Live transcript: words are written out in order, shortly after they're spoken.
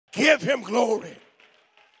Give him glory.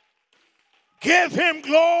 Give him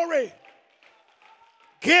glory.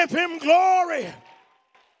 Give him glory.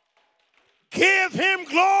 Give him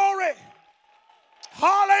glory.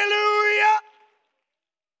 Hallelujah.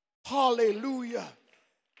 Hallelujah.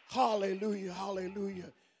 Hallelujah.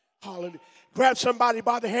 Hallelujah. Hallelujah. Grab somebody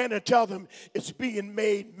by the hand and tell them it's being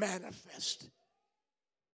made manifest.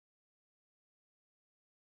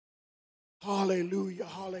 Hallelujah.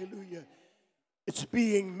 Hallelujah. It's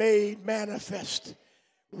being made manifest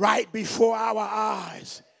right before our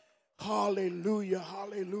eyes. Hallelujah.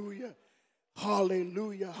 Hallelujah.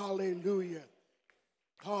 Hallelujah. Hallelujah.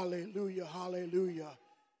 Hallelujah. Hallelujah.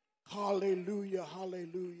 Hallelujah.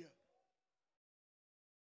 Hallelujah.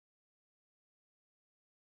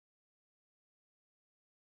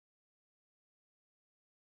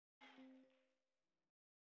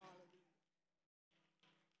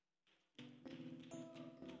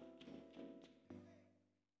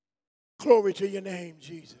 Glory to your name,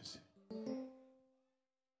 Jesus.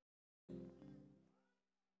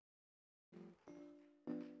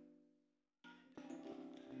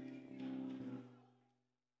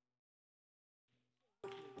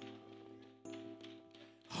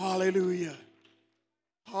 Hallelujah.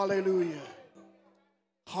 Hallelujah.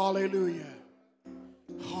 Hallelujah.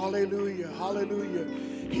 Hallelujah. Hallelujah.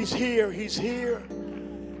 He's here. He's here.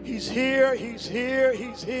 He's here. He's here.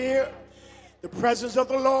 He's here. The presence of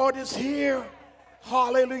the Lord is here.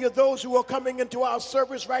 Hallelujah. Those who are coming into our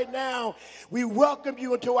service right now, we welcome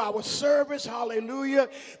you into our service. Hallelujah.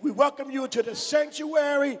 We welcome you into the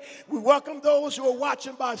sanctuary. We welcome those who are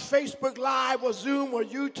watching by Facebook Live or Zoom or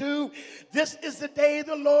YouTube. This is the day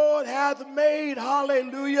the Lord hath made.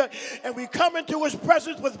 Hallelujah. And we come into his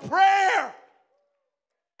presence with prayer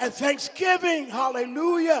and thanksgiving.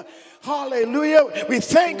 Hallelujah. Hallelujah. We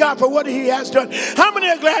thank God for what he has done. How many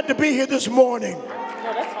are glad to be here this morning? No,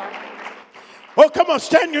 that's fine. Oh, come on,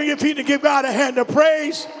 stand on your feet and give God a hand of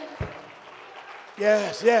praise.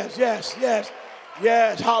 Yes, yes, yes, yes.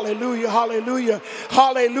 Yes, hallelujah, hallelujah,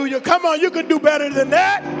 hallelujah. Come on, you can do better than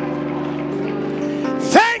that.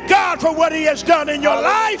 Thank God for what he has done in your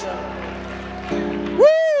life.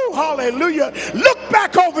 Woo, hallelujah. Look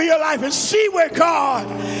back over your life and see where God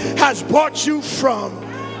has brought you from.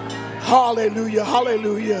 Hallelujah,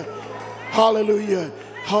 hallelujah, hallelujah,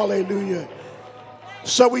 hallelujah.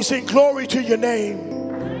 So we sing glory to your name.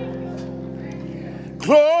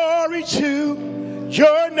 Glory to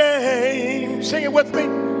your name. Sing it with me.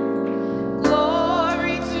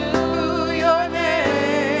 Glory to your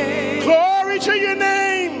name. Glory to your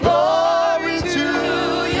name. Glory to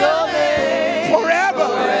your name. Forever.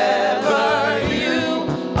 Forever you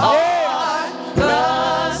are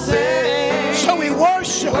the same. So we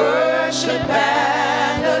worship. Worship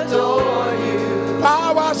and adore you.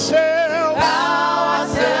 Bow ourselves.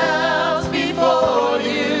 Before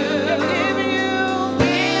you,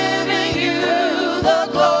 giving you the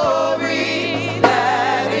glory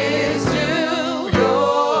that is due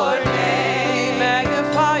your name.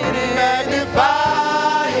 Magnify your name.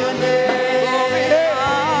 Magnify your name.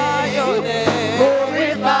 Glorify your name.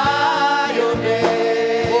 Glorify your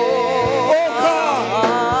name. Oh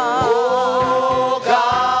God. Oh God.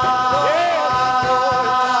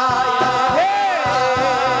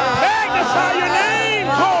 Yeah. Magnify your name.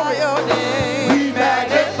 Glory. We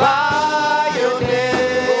magnify your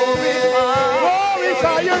name.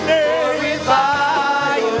 Glorify your name.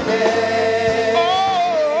 Glorify your name.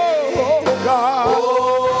 Oh God.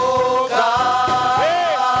 Oh God.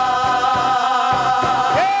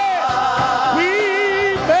 Yeah. We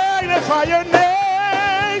magnify your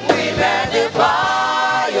name. We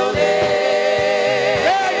magnify your name.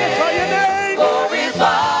 Magnify your name.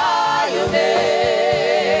 Glorify your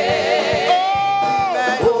name. Oh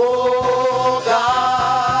God.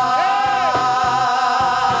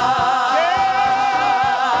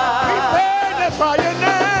 We magnify your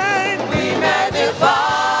name. We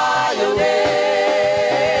magnify your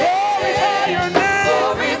name. Glorify your name.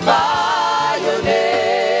 Glorify your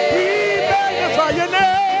name. We magnify your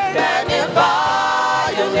name. Magnify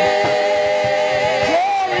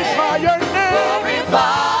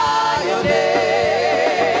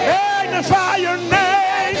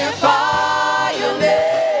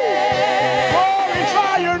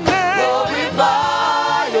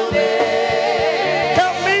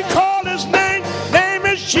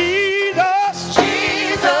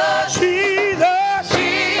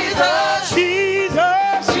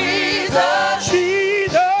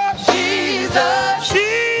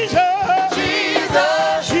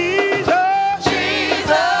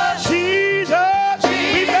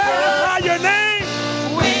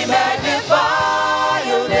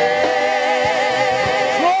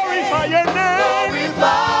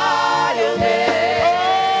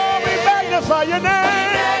magnify your name.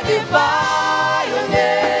 Magnify your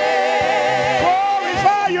name.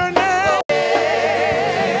 Glorify your name.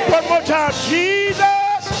 One more time.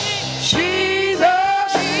 Jesus.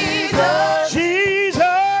 Jesus. Jesus.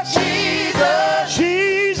 Jesus. Jesus.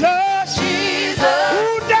 Jesus. Jesus.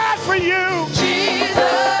 Who died for you?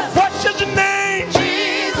 Jesus. What's his name?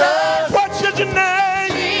 Jesus. What's his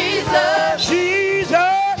name? Jesus.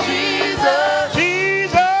 Jesus. Jesus.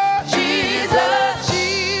 Jesus. Jesus.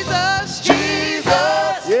 Jesus.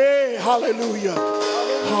 Jesus. Yeah, hallelujah.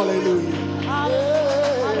 Hallelujah.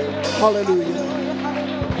 Hallelujah.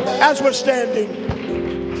 As we're standing,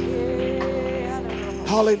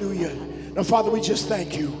 hallelujah. Now, Father, we just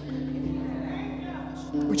thank you.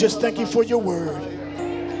 We just thank you for your word.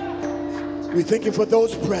 We thank you for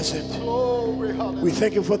those present. We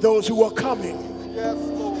thank you for those who are coming,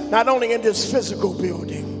 not only in this physical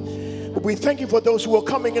building, but we thank you for those who are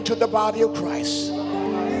coming into the body of Christ.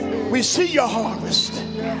 We see your harvest.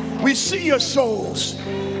 We see your souls.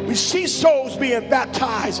 We see souls being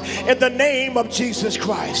baptized in the name of Jesus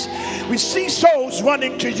Christ. We see souls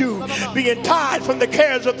running to you, being tied from the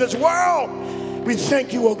cares of this world. We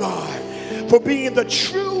thank you, oh God, for being the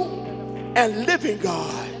true and living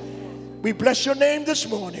God. We bless your name this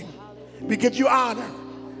morning. We give you honor,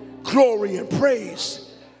 glory, and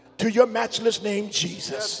praise to your matchless name,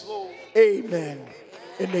 Jesus. Amen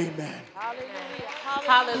and amen.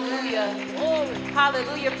 Hallelujah.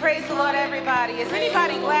 Hallelujah. Praise the Lord, everybody. Is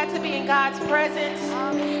anybody glad to be in God's presence?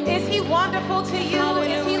 Is he wonderful to you?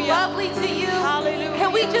 Is he lovely to you?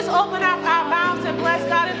 Can we just open up our mouths and bless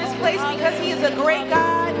God in this place, because he is a great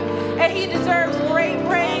God and he deserves great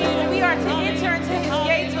praise. And we are to enter into his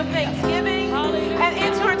gates with thanksgiving and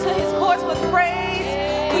enter into his courts with praise.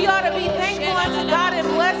 We ought to be thankful unto God and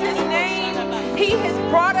bless his name. He has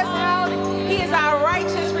brought us out. He is our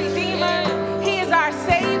righteous Redeemer. He is our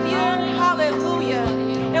Savior. Hallelujah.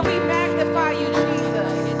 And we magnify you,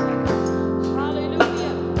 Jesus.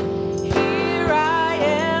 Hallelujah. Here I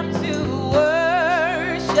am to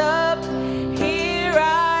worship. Here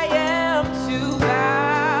I am to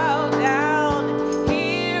bow down.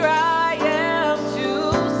 Here I am to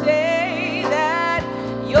say that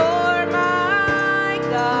you're my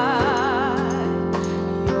God.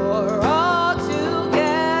 You're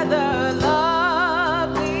altogether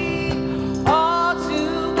lovely.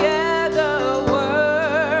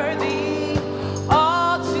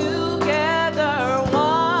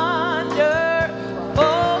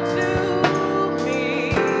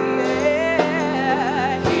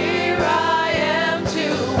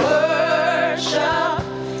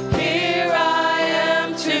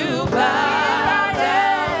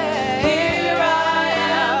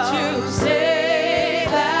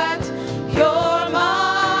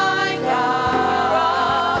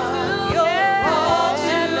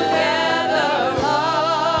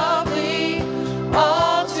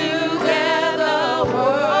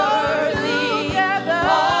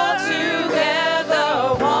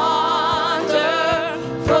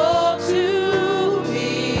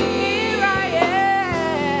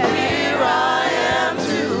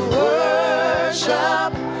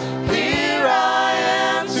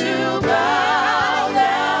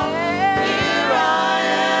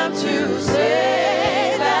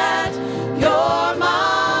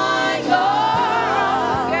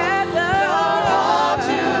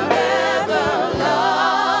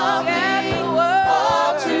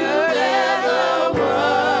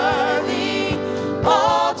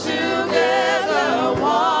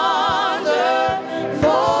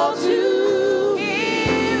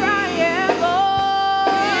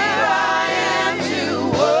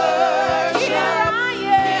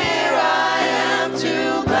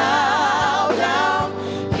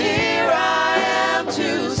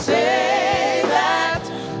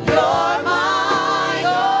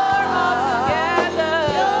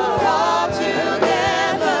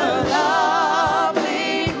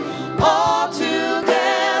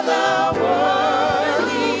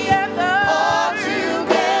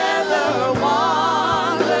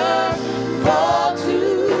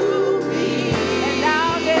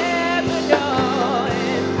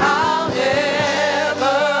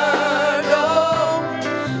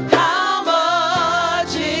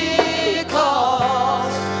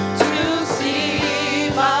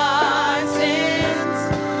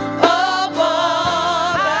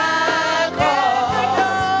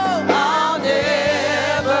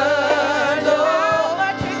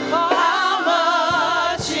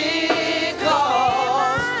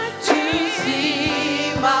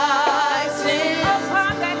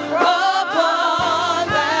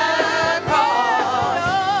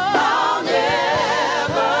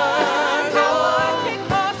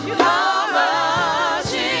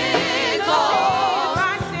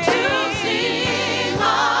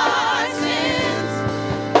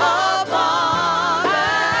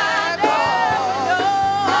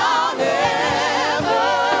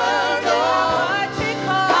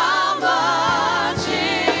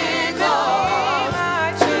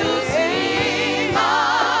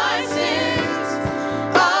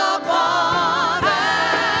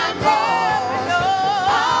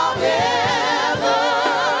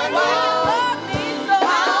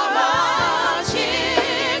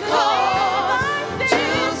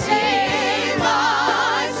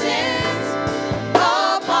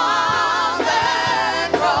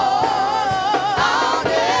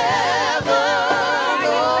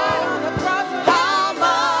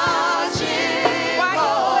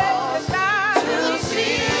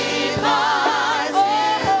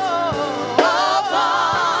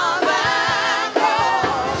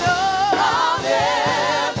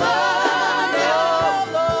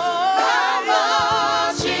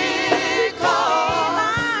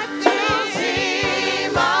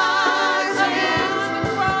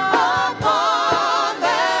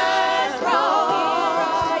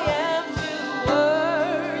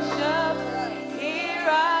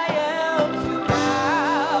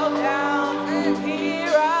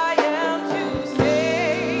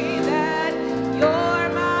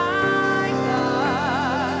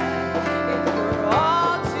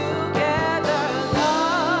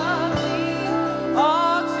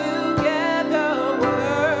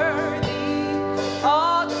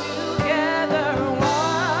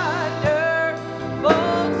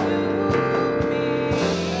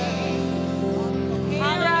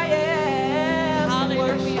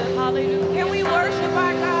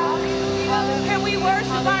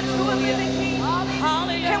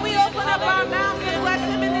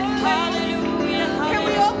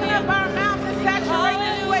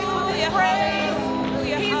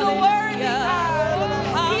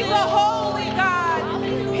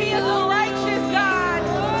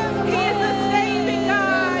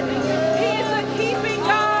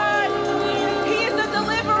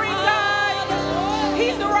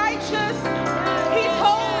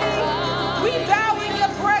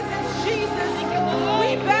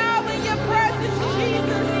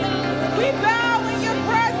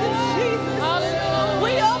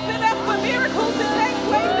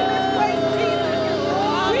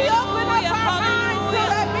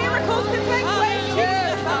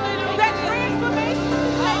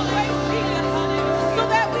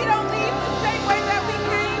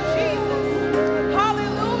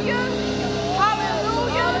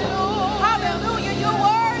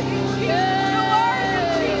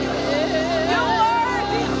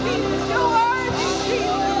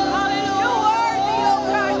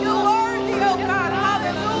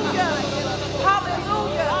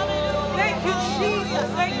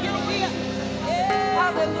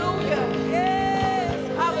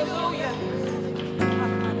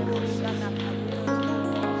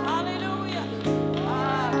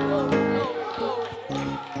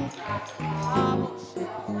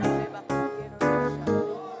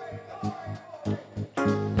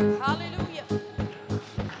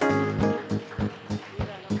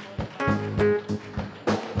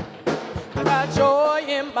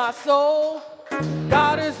 in my soul.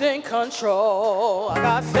 God is in control. I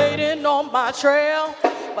got Satan on my trail,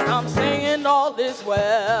 but I'm singing all is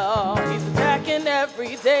well. He's attacking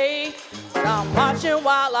every day, but I'm watching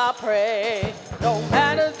while I pray. No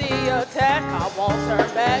matter the attack, I won't turn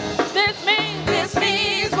back. This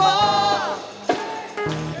means war.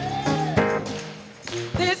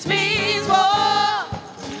 This means war.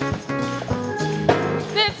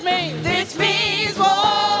 This means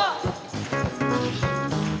war.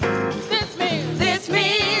 This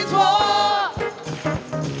means war.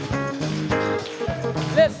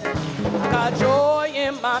 Listen, I got joy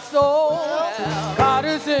in my soul. God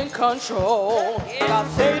is in control. Got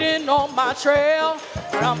Satan on my trail,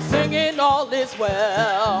 but I'm singing all is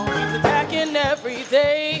well. He's attacking every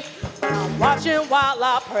day, but I'm watching while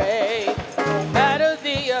I pray. No matter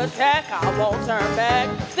the attack, I won't turn back.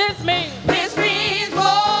 This means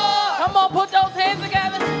war. Come on, put those hands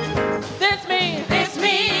together. This means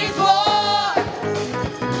war.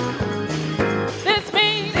 This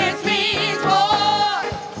means war.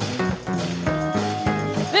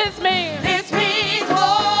 This means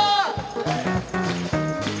war.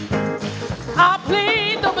 I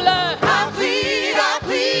plead the blood. I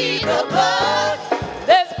plead the blood.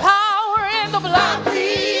 There's power in the blood.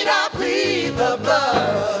 I plead the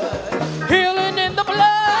blood. Healing in the blood.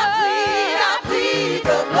 I plead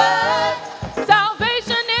the blood.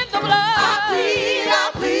 Salvation in the blood.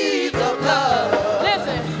 I plead the blood.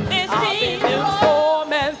 Listen, I've been in the storm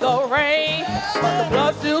and the rain, but the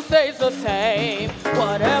blood still stays the same.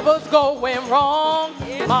 Whatever's going wrong,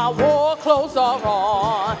 my war clothes are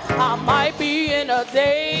on. I might be in a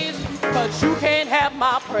daze, but you can't have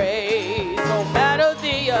my praise. No matter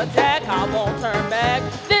the attack, I won't turn back.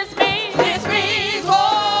 This means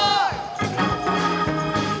war.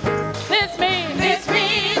 This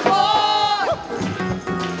means war.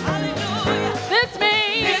 Hallelujah. This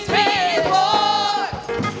means war.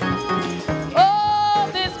 Oh,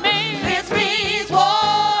 this means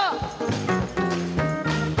war.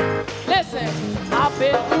 Listen, I've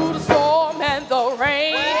been through the storm and the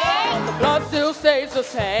rain, but the blood still stays the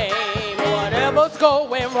same. Whatever's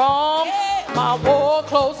going wrong, my war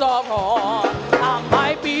clothes are on. I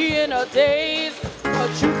might be in a daze, but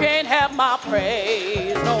you can't have my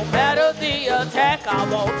praise. No matter the attack, I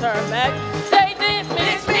won't turn back. Say this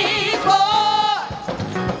means war.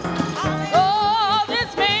 Oh,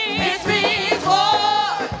 this means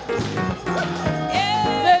war.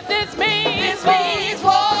 Yeah. This means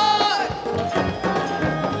war.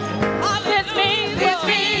 This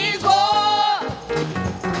means war.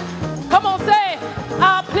 Come on, say,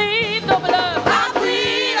 I plead the blood. I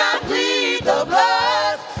plead the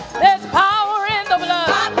blood. There's power in the blood.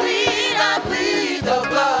 I plead the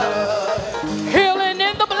blood. Healing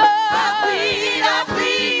in the blood.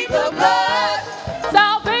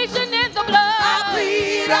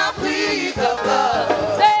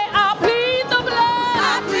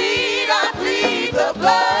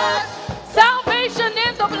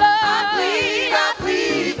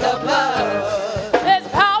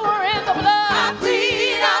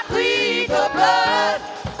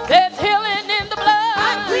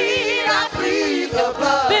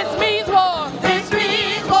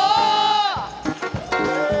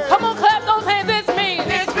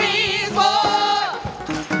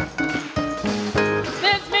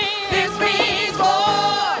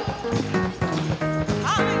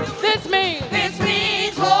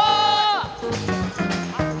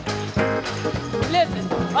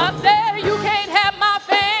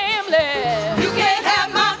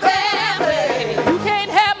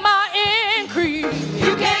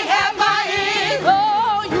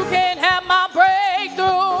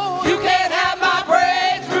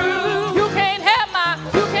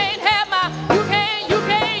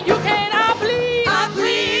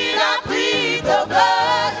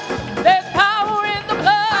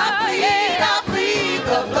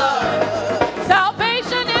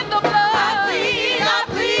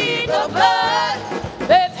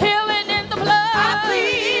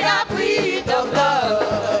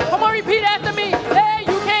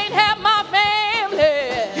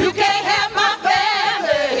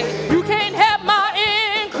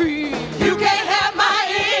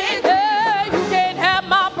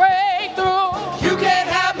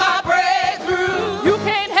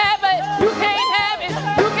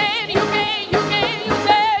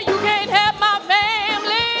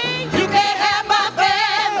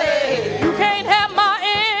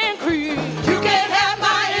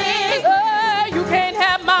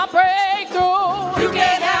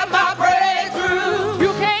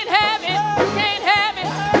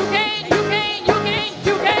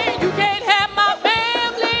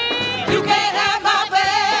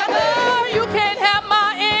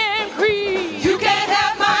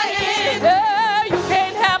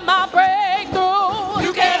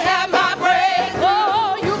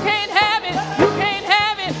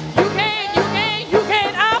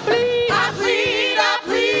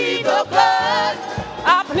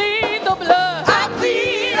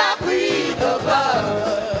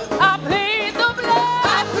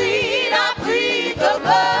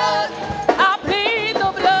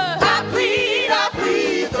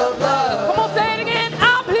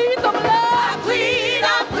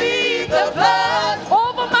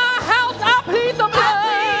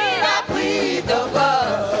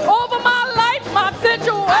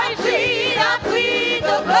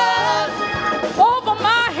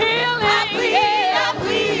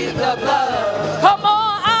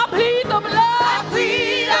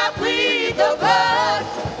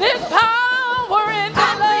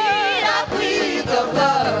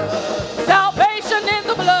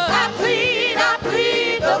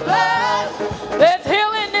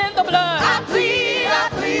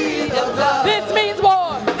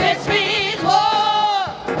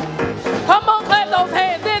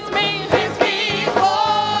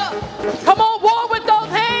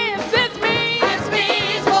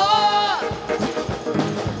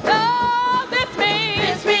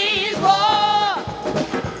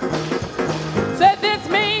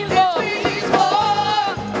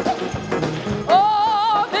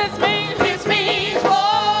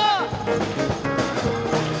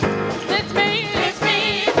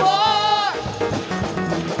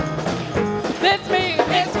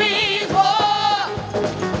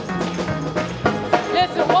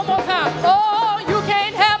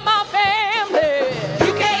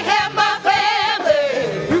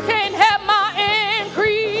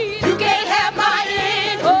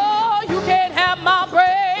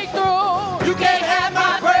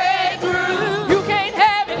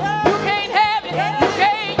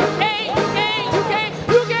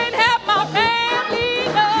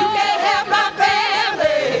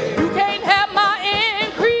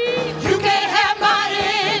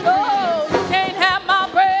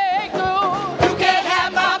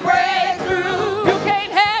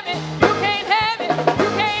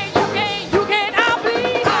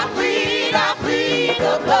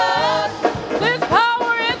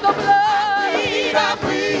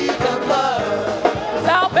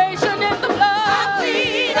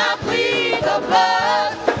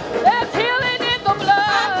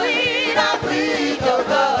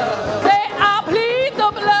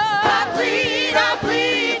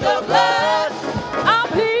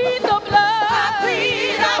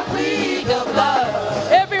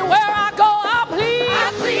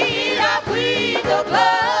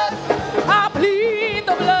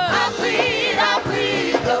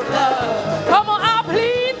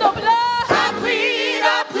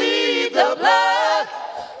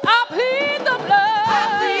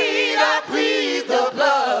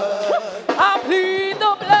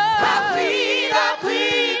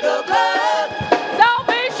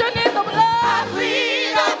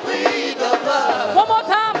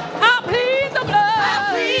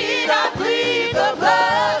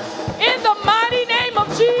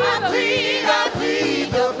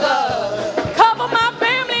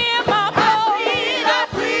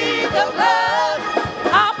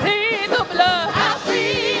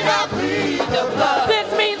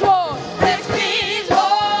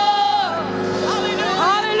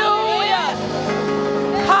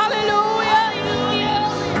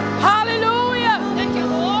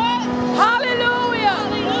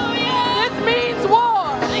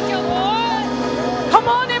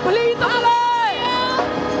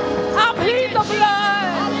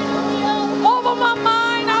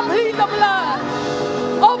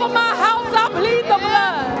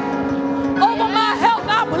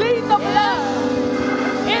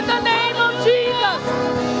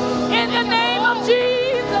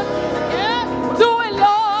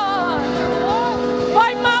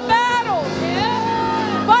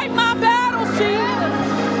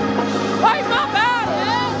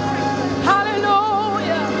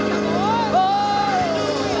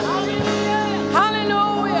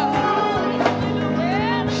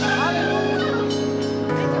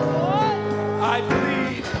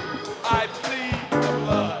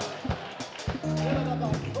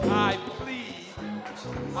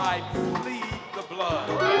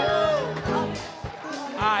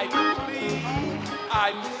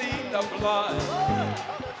 the blood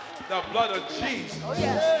of Jesus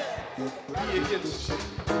be against you.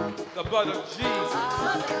 The blood of Jesus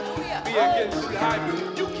be against you.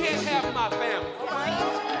 You can't have my family.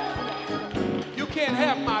 You can't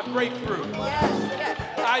have my breakthrough.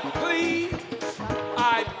 I plead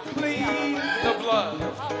the blood.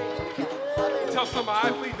 Tell somebody,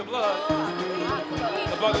 I plead the blood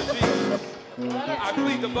of Jesus. I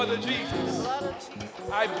plead the blood of Jesus.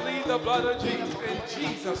 I plead the blood of Jesus. In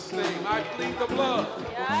Jesus' name, I plead the blood.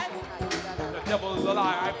 The devil is a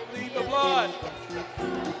lie. I plead the blood.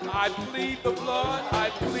 I plead the blood. I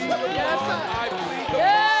plead the blood. I plead the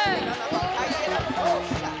blood.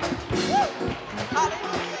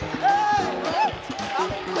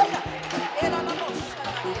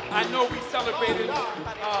 I know we celebrated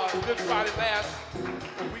Good Friday last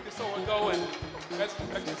week or so ago, and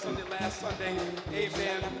Resurrection Sunday last Sunday.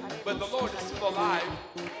 Amen. But the Lord is still alive.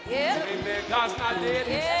 Yeah. Amen. God's not dead.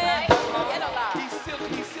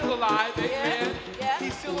 He's still alive. Amen. Yeah.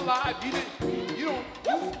 He's still alive.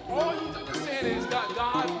 All you understand is God's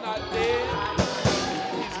not dead.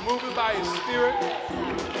 He's moving by His Spirit.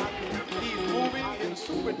 He's moving in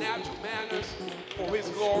supernatural manners for His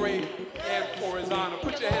glory and for His honor.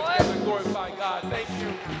 Put your hands together and glorify God. Thank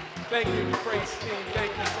you. Thank you, praise team.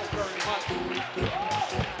 Thank you so very much.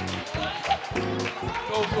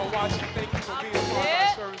 Those who are watching, thank you for being part of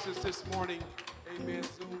our services this morning. Amen.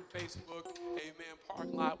 Zoom, Facebook, amen,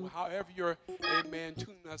 parking lot, however you're, amen,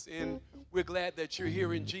 tuning us in. We're glad that you're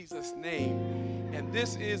here in Jesus' name. And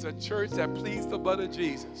this is a church that pleads the blood of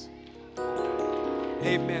Jesus.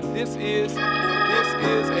 Amen. This is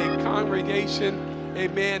a congregation,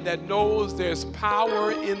 amen, that knows there's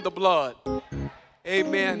power in the blood.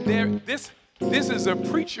 Amen. This is a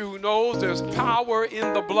preacher who knows there's power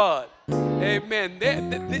in the blood. Amen.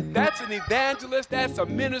 That's an evangelist. That's a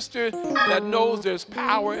minister that knows there's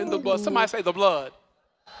power in the blood. Somebody say the blood.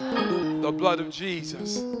 The blood of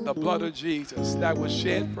Jesus. The blood of Jesus that was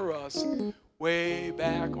shed for us way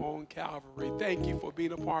back on Calvary. Thank you for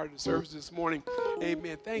being a part of the service this morning.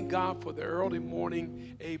 Amen. Thank God for the early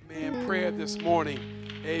morning, amen, prayer this morning.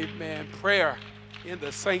 Amen. Prayer in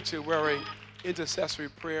the sanctuary. Intercessory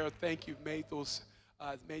prayer. Thank you. Made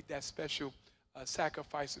that special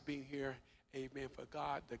sacrifice of being here. Amen. For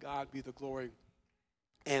God, to God be the glory.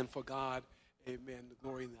 And for God, amen, the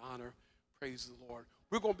glory and the honor. Praise the Lord.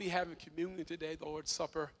 We're going to be having communion today, the Lord's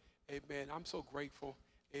Supper. Amen. I'm so grateful.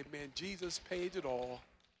 Amen. Jesus paid it all.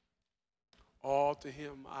 All to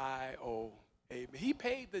Him I owe. Amen. He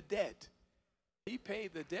paid the debt. He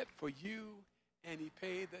paid the debt for you, and He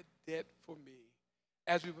paid the debt for me.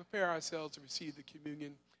 As we prepare ourselves to receive the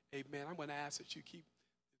communion, amen, I'm going to ask that you keep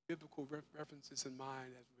biblical references in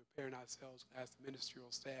mind as we're preparing ourselves, as the ministerial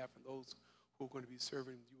staff and those who are going to be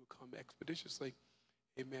serving, you will come expeditiously,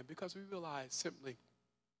 amen, because we realize simply,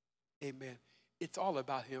 amen, it's all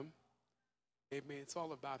about Him. Amen, it's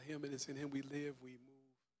all about Him, and it's in Him we live, we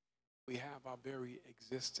move, we have our very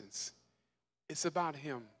existence. It's about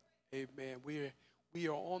Him, amen. We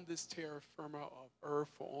are on this terra firma of earth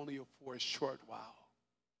for a short while.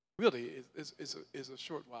 Really, it's a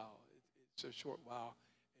short while. It's a short while.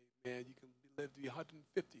 Amen. You can live to be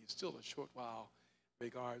 150. It's still a short while in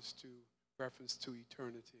regards to reference to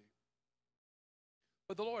eternity.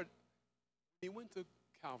 But the Lord, He went to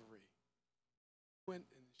Calvary. He went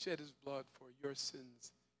and shed His blood for your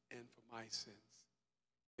sins and for my sins.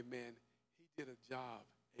 Amen. He did a job.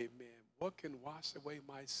 Amen. What can wash away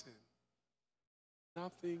my sin?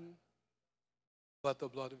 Nothing but the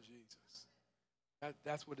blood of Jesus.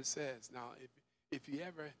 That's what it says. Now, if you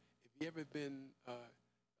ever been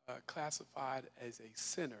classified as a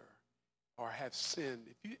sinner or have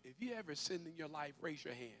sinned, if you ever sinned in your life, raise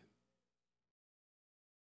your hand.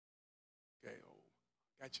 Okay,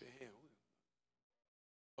 got your hand.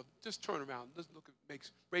 Well, just turn around. Let's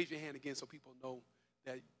raise your hand again so people know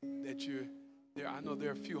that you're there. I know there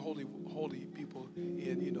are a few holy people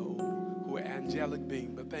in who are angelic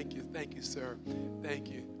beings, but thank you, sir.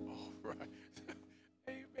 Thank you. All right.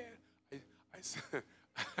 Amen.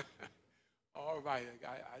 All right.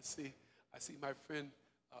 I see my friend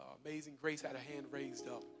Amazing Grace had her hand raised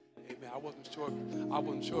up. Amen. I wasn't sure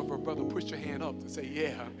if her brother pushed her hand up to say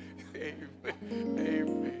yeah.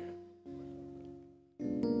 Amen.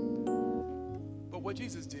 But what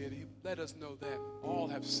Jesus did, He let us know that all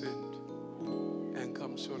have sinned and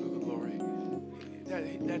come short of the glory.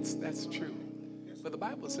 That's true. But the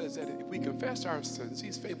Bible says that if we confess our sins,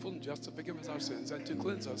 He's faithful and just to forgive us our sins and to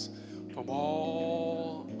cleanse us from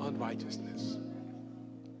all unrighteousness.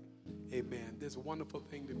 Amen. There's a wonderful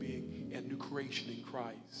thing to be a new creation in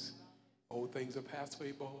Christ. Old things are passed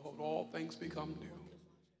away, behold, all things become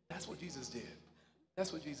new. That's what Jesus did.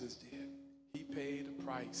 That's what Jesus did. He paid a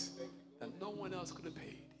price that no one else could have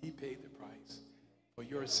paid. He paid the price for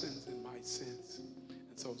your sins and my sins.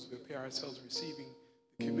 And so as we prepare ourselves receiving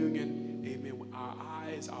the communion, amen, with our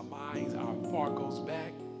eyes, our minds, our heart goes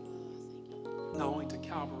back, not only to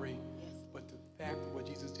Calvary, but the fact of what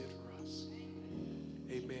Jesus did for us.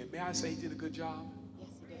 Amen. May I say he did a good job?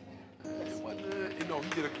 No, he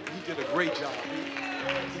did a great job.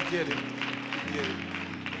 He did it. He did it.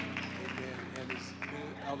 Amen. And as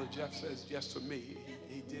Elder Jeff says, yes to me,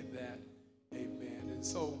 he did that. Amen. And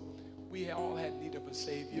so we all had need of a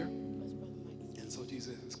Savior. And so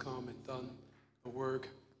Jesus has come and done the work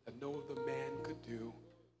that no other man could do.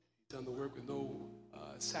 He's done the work with no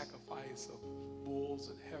sacrifice of bulls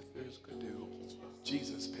and heifers could do.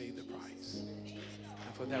 Jesus paid the price.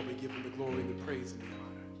 And for that we give him the glory and the praise and the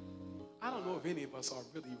honor. I don't know if any of us are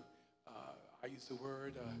really, I use the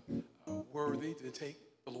word, worthy to take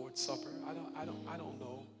the Lord's Supper. I don't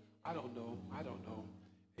know.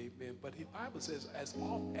 Amen. But the Bible says, as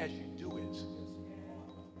often as you do it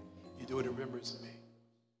in remembrance of me.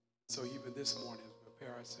 So even this morning, as we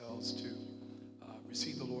prepare ourselves to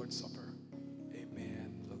receive the Lord's Supper,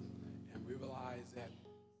 amen, and we realize that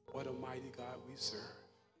what a mighty God we serve.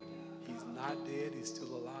 He's not dead, he's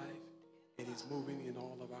still alive, and he's moving in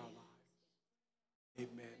all of our lives.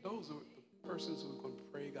 Amen. Those are the persons who are going to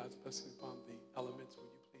pray God's blessing upon the elements. Will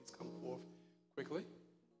you please come forth quickly?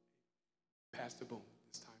 Pastor Boone,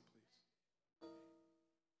 this time, please.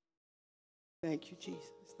 Thank you,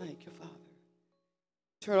 Jesus. Thank you, Father.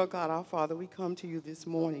 Eternal God, our Father, we come to you this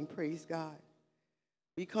morning. Praise God.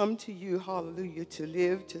 We come to you, hallelujah, to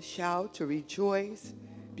live, to shout, to rejoice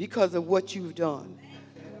because of what you've done.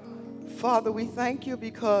 Father, we thank you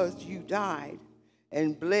because you died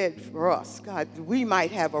and bled for us, God, that we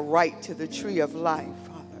might have a right to the tree of life,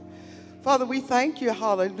 Father. Father, we thank you,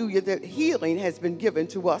 hallelujah, that healing has been given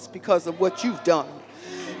to us because of what you've done.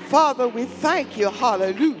 Father, we thank you,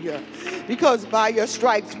 hallelujah, because by your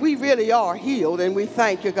stripes we really are healed, and we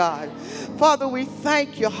thank you, God. Father, we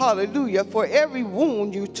thank you, hallelujah, for every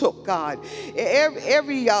wound you took, God.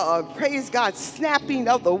 Every praise God, snapping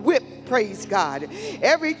of the whip, praise God.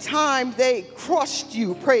 Every time they crushed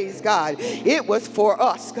you, praise God, it was for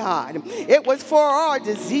us, God. It was for our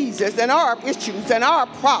diseases and our issues and our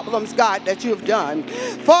problems, God, that you've done.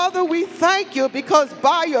 Father, we thank you because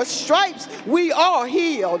by your stripes we are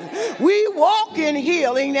healed. We walk in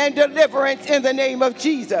healing and deliverance in the name of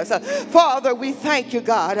Jesus. Father, we thank you,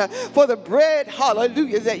 God, for the bread,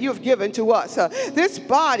 hallelujah, that you've given to us. This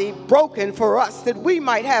body broken for us that we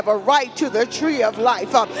might have a right to the tree of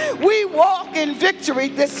life. We walk in victory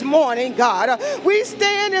this morning, God. We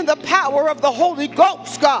stand in the power of the Holy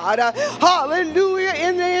Ghost, God. Hallelujah,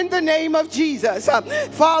 in the name of Jesus.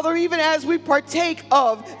 Father, even as we partake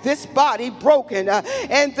of this body broken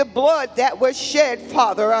and the blood that was shed,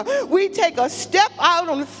 Father, we take a step out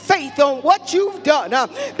on faith on what you've done.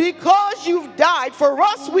 Because you've died for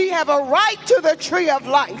us, we have a right to the tree of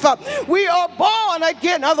life. We are born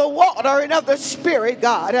again of the water and of the Spirit,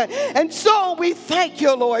 God. And so we thank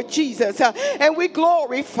you, Lord Jesus, and we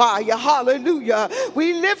glorify you. Hallelujah.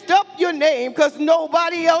 We lift up your name because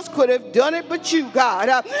nobody else could have done it but you, God.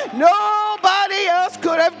 Nobody else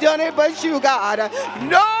could have done it but you, God.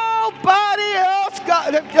 Nobody else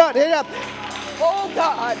could have done it. Oh,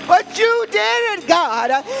 God, but you did it, God,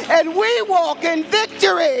 and we walk in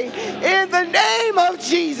victory in the name of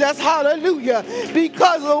Jesus, hallelujah,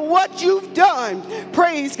 because of what you've done.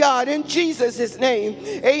 Praise God, in Jesus' name,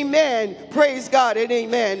 amen. Praise God and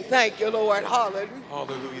amen. Thank you, Lord, hallelujah.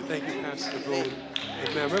 Hallelujah. Thank you, Pastor Boone.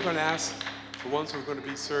 Amen. We're going to ask the ones who are going to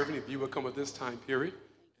be serving, if you will come at this time period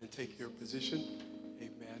and take your position.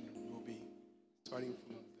 Amen. We'll be starting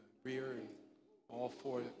from the rear and all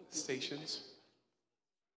four stations.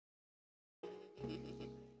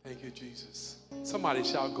 Thank you, Jesus. Somebody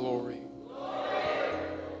shout glory.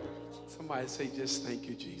 Somebody say just thank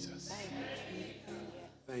you, Jesus.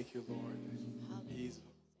 Thank you, Lord. He's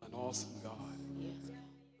an awesome God.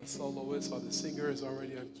 The soloist or the singer is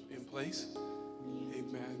already in place.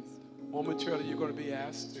 Amen. Momentarily, you're going to be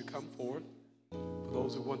asked to come forward for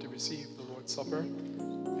those who want to receive the Lord's Supper.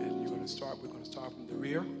 And we're going to start from the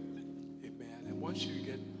rear. Amen. And once you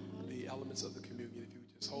get the elements of the communion, if you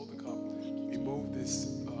would just hold the cup, remove this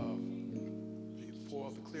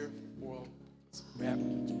foil, the clear foil wrap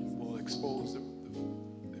will expose the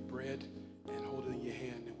bread, and hold it in your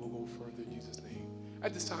hand, and we'll go further in Jesus' name.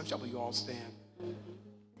 At this time, shall we all stand?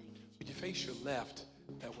 Would you face your left?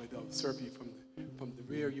 That way they'll serve you from the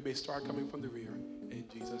rear. You may start coming from the rear. In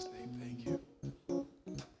Jesus' name, thank you.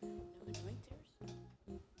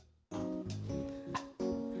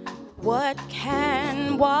 What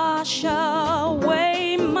can wash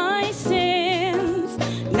away my sins?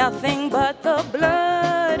 Nothing but the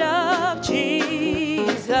blood of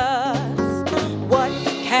Jesus. What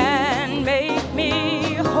can make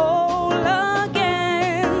me whole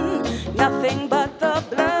again? Nothing but the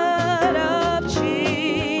blood of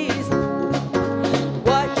Jesus.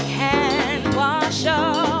 What can wash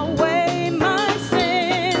away my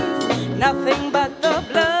sins? Nothing but the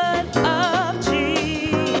blood of Jesus.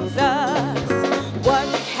 What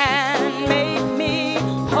can make me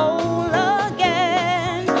whole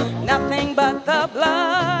again? Nothing but the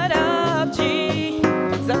blood of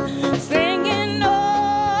Jesus. Singing,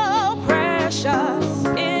 oh, precious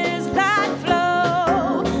is that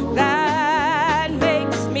flow that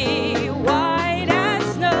makes me white as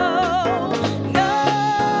snow. No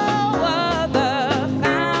other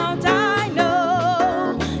fount I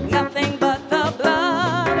know, nothing but the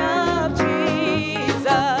blood of Jesus.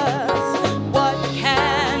 What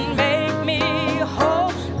can make me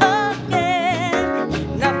whole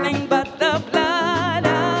again? Nothing but the blood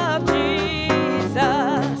of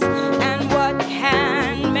Jesus. And what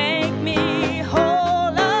can make me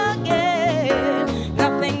whole again?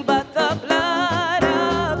 Nothing but the blood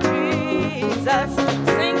of Jesus.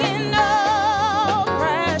 Singing, oh,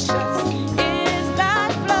 precious is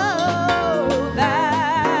that flow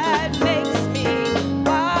that makes me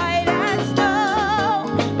white as snow.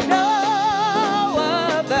 No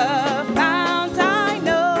other fount I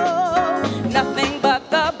know, nothing but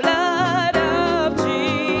the blood of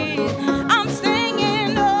Jesus. I'm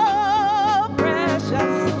singing, oh,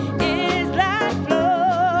 precious is that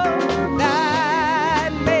flow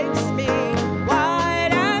that makes me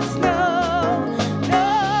white as snow. No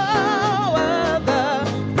other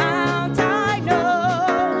fount I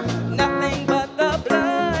know, nothing but the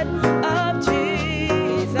blood of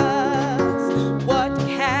Jesus. What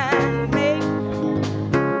can make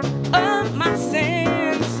my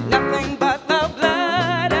sins? Nothing but the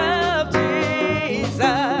blood of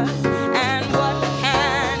Jesus. And what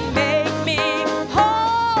can make me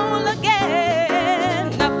whole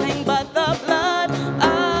again? Nothing but the blood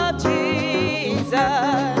of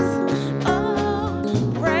Jesus. Oh,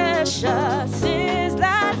 precious is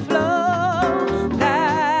that flow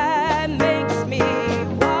that makes me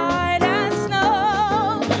white as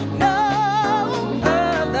snow. No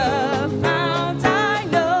other fount I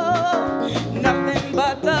know, nothing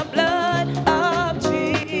but the blood of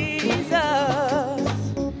Jesus.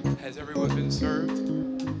 Has everyone been served?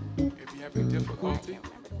 If you're having difficulty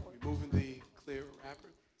removing the clear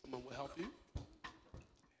wrapper, someone will help you.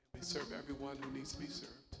 We serve everyone who needs to be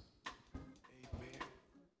served. Amen.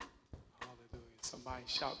 Hallelujah. Somebody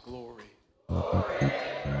shout glory.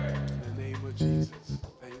 In the name of Jesus.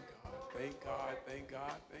 Thank God. Thank God. Thank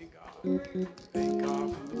God. Thank God. Thank God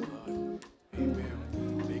for the blood. Amen.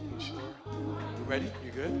 Making sure. You ready?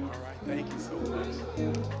 You good? All right. Thank you so much.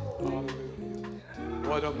 Hallelujah.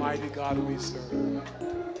 What a mighty God we serve.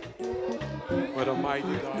 What a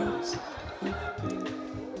mighty God we serve.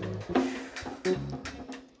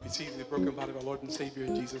 Receive the broken body of our Lord and Savior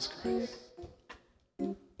Jesus Christ.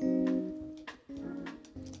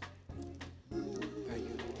 Thank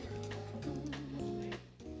you, Lord.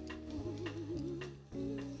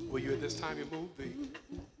 Will you at this time remove the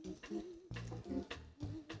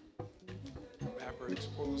wrapper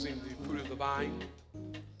exposing the fruit of the vine?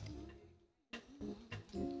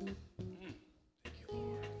 Thank you,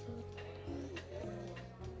 Lord.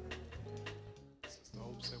 Sister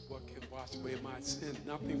Hope said, what can wash away my sin?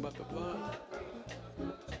 Nothing but the blood.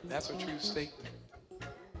 That's a true statement.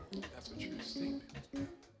 That's a true statement.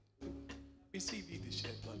 Receive ye the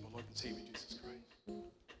shed blood of our Lord and Savior Jesus Christ.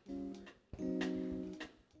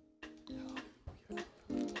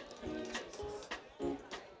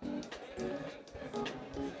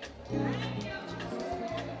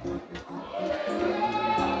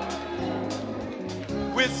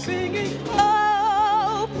 We're singing,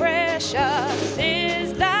 Oh, precious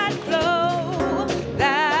is that flow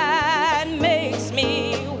that makes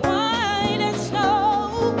me white as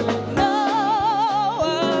snow. No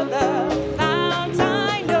other fount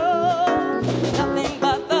I know, nothing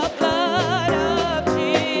but the blood of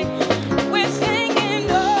Jesus. We're singing,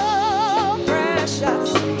 oh,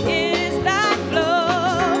 precious is that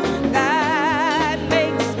flow that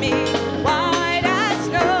makes me white as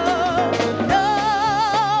snow.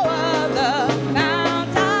 No other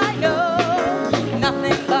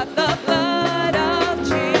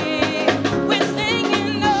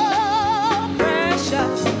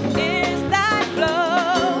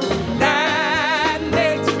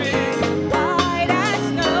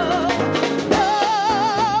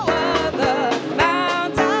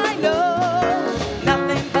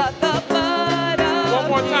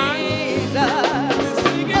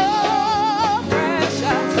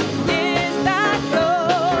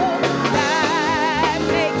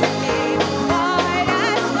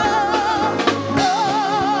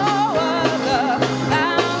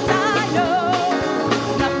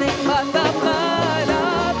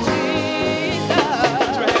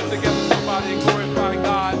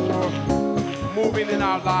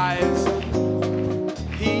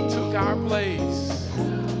place.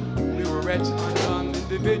 We were wretched, undone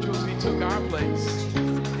individuals. He took our place.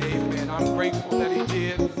 Amen. I'm grateful that he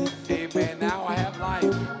did. Amen. Now I have life.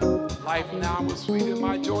 Life now is sweet and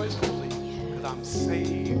my joy is complete. Because I'm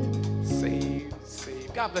saved, saved,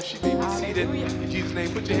 saved. God bless you. You may be seated. In Jesus'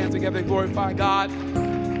 name, put your hands together and glorify God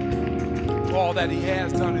for all that he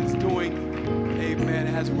has done and is doing. Amen.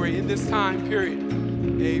 As we're in this time period,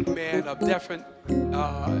 amen, of different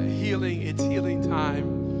healing, it's healing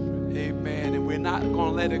time. Amen. And we're not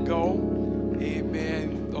going to let it go.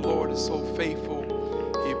 Amen. The Lord is so faithful.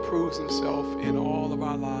 He proves himself in all of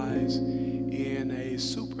our lives in a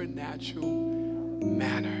supernatural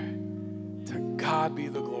manner. To God be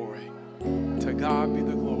the glory. To God be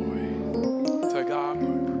the glory. To God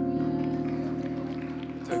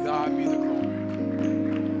be the glory.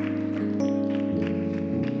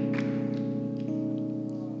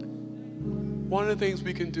 One of the things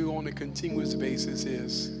we can do on a continuous basis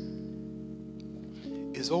is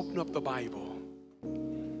open up the Bible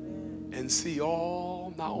and see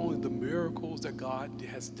all, not only the miracles that God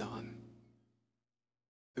has done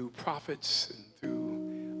through prophets and through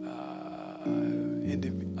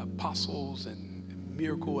apostles and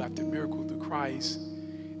miracle after miracle through Christ.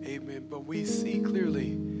 Amen. But we see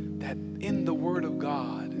clearly that in the Word of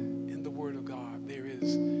God, there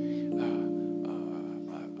is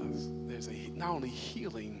there's not only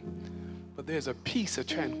healing, but there's a peace, a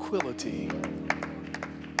tranquility.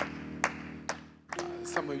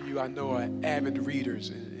 Some of you I know are avid readers,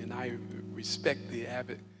 and I respect the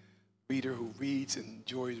avid reader who reads and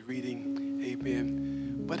enjoys reading.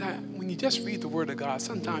 Amen. But when you just read the Word of God,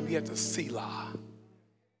 sometimes you have to selah.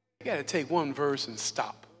 You got to take one verse and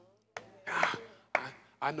stop.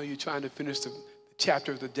 I know you're trying to finish the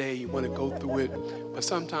chapter of the day. You want to go through it. But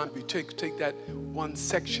sometimes you take that one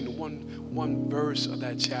section, one verse of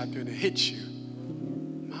that chapter, and it hits you.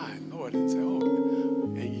 My Lord. And say, oh.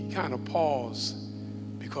 And you kind of pause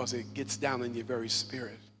because it gets down in your very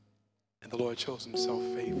spirit. And the Lord shows himself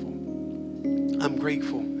faithful. I'm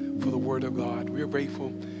grateful for the Word of God. We're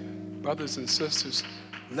grateful. Brothers and sisters,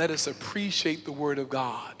 let us appreciate the Word of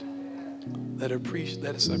God. Let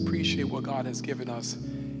us appreciate what God has given us.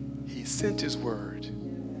 He sent his Word.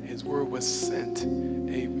 His Word was sent.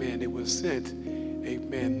 Amen. It was sent.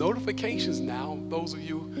 Amen. Notifications now. Those of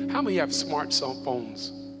you, how many have smart cell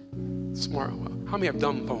phones? How many have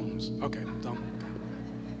dumb phones? Okay, dumb.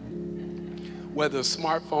 Whether a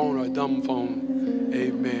smartphone or a dumb phone,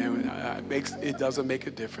 amen, it doesn't make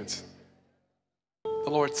a difference. The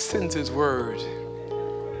Lord sends his Word.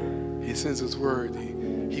 He sends his Word.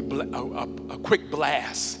 A quick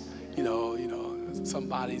blast. You know,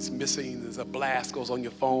 somebody's missing. There's a blast goes on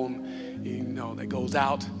your phone. That goes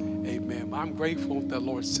out. Amen. But I'm grateful that the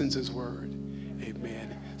Lord sends his Word.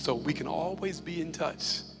 Amen. So we can always be in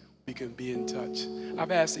touch. We can be in touch.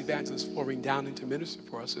 I've asked Evangelist Florine Downing to minister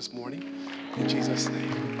for us this morning. In Jesus'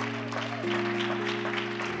 name.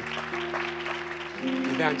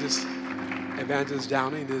 Evangelist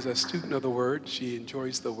Downing is a student of the Word. She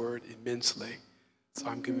enjoys the Word immensely. So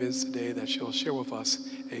I'm convinced today that she'll share with us,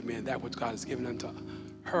 amen, that which God has given unto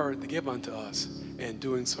her to give unto us. And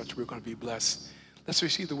doing such, we're going to be blessed. Let's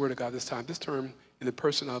receive the Word of God this time. This term in the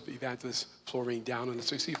person of Evangelist Florine Downing.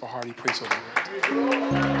 Let's receive a hearty praise of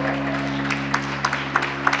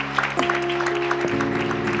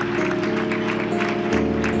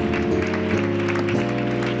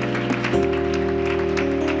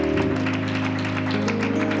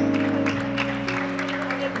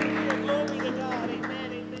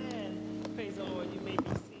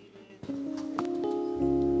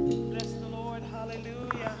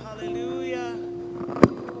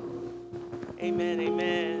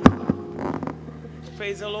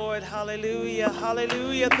the Lord. Hallelujah,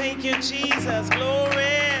 hallelujah. Thank you, Jesus.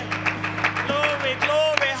 Glory, glory,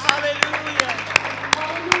 glory. Hallelujah.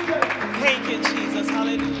 Thank you, Jesus.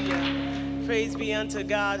 Hallelujah. Praise be unto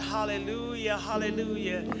God. Hallelujah,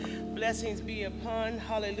 hallelujah. Blessings be upon,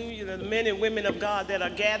 hallelujah, the men and women of God that are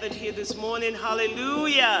gathered here this morning.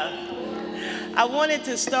 Hallelujah. I wanted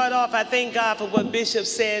to start off, I thank God for what Bishop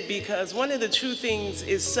said, because one of the true things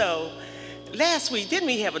is so. Last week, didn't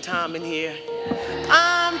we have a time in here?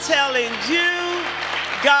 I'm telling you,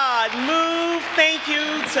 God moved. Thank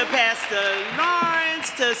you to Pastor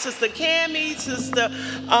Lawrence, to Sister Cammie, Sister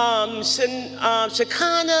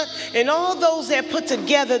Shekinah, and all those that put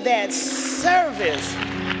together that service,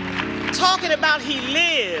 talking about he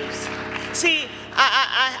lives. See,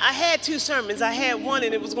 I had two sermons. I had one,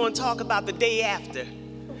 and it was going to talk about the day after.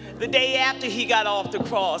 The day after he got off the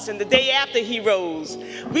cross and the day after he rose.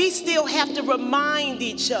 We still have to remind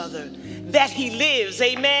each other that he lives,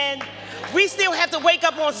 amen? We still have to wake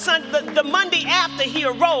up on the Monday after he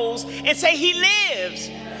arose and say he lives.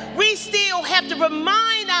 We still have to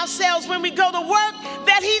remind ourselves when we go to work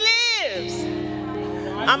that he lives.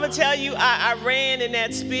 I'm going to tell you, I ran in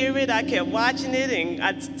that spirit. I kept watching it, and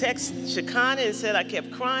I texted Shekinah and said I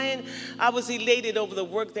kept crying. I was elated over the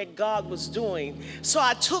work that God was doing. So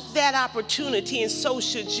I took that opportunity, and so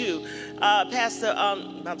should you. Pastor,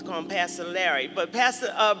 I'm about to call him Pastor Larry, but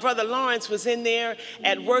Brother Lawrence was in there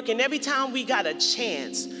at work, and every time we got a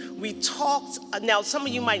chance, we talked. Now, some of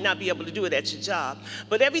you might not be able to do it at your job,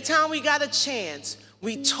 but every time we got a chance,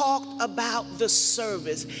 we talked about the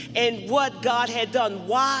service and what God had done.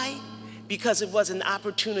 Why? Because it was an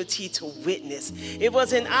opportunity to witness. It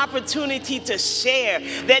was an opportunity to share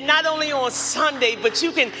that not only on Sunday, but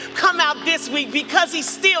you can come out this week because he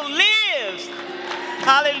still lives.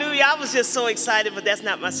 Hallelujah. I was just so excited, but that's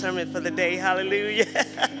not my sermon for the day. Hallelujah.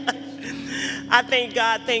 I thank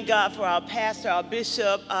God for our pastor, our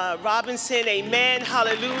Bishop Robinson. Amen.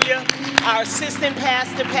 Hallelujah. Our assistant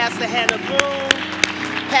pastor, Pastor Hannah Boone,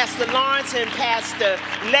 Pastor Lawrence and Pastor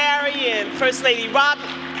Larry and First Lady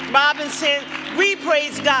Robinson. We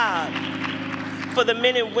praise God for the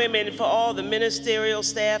men and women, for all the ministerial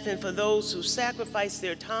staff, and for those who sacrifice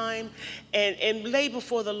their time and lay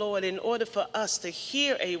before the Lord in order for us to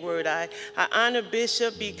hear a word. I honor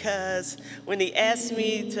Bishop because when he asked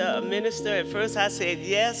me to minister, at first I said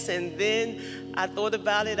yes, and then I thought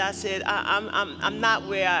about it. I said, I'm not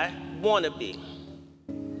where I want to be.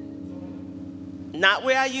 Not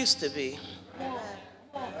where I used to be.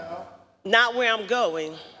 Not where I'm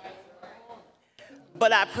going.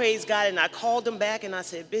 But I praised God, and I called him back, and I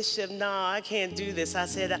said, Bishop, no, I can't do this. I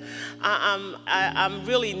said, I'm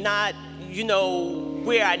really not,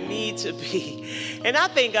 where I need to be. And I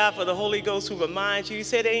thank God for the Holy Ghost who reminds you. He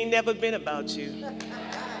said, it ain't never been about you.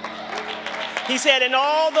 He said, in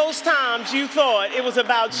all those times you thought it was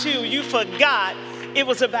about you, you forgot it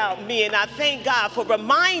was about me. And I thank God for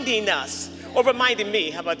reminding us. Or reminding me,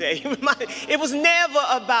 how about that? It was never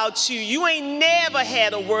about you. You ain't never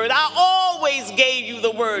had a word. I always gave you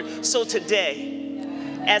the word. So today,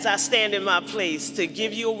 as I stand in my place to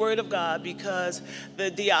give you a word of God, because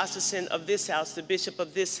the diocesan of this house, the bishop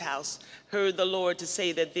of this house, heard the Lord to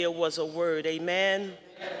say that there was a word. Amen?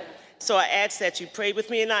 So I ask that you pray with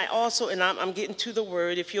me. And I'm getting to the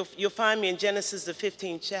word. If you'll find me in Genesis, the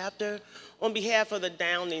 15th chapter. On behalf of the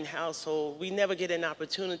Downing household, we never get an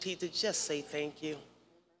opportunity to just say thank you.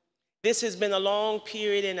 This has been a long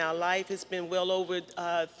period in our life. It's been well over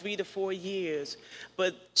 3 to 4 years.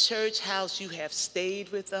 But Church House, you have stayed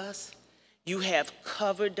with us. You have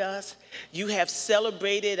covered us. You have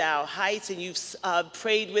celebrated our heights, and you've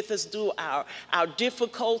prayed with us through our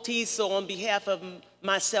difficulties. So on behalf of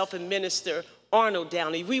myself and Minister Arnold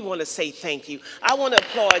Downey, we want to say thank you. I want to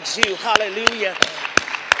applaud you. Hallelujah.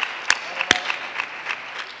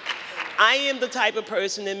 I am the type of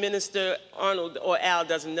person, and Minister Arnold or Al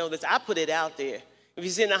doesn't know this, I put it out there. If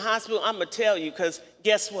he's in the hospital, I'm going to tell you, because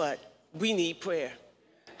guess what? We need prayer.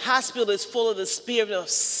 Hospital is full of the spirit of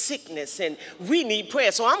sickness, and we need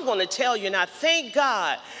prayer. So I'm going to tell you, and I thank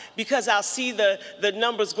God, because I'll see the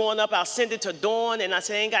numbers going up. I'll send it to Dawn, and I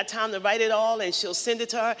say, I ain't got time to write it all, and she'll send it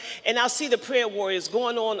to her. And I'll see the prayer warriors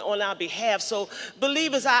going on our behalf. So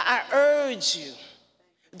believers, I urge you.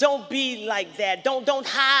 Don't be like that. Don't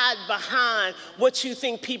hide behind what you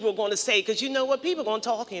think people are going to say, because you know what? People are going to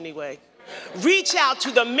talk anyway. Reach out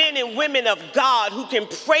to the men and women of God who can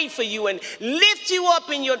pray for you and lift you up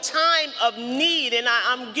in your time of need. And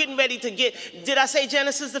I'm getting ready to did I say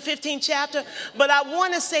Genesis, the 15th chapter? But I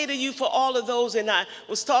want to say to you, for all of those, and I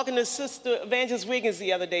was talking to Sister Evangelist Wiggins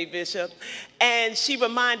the other day, Bishop, and she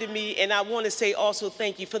reminded me, and I want to say also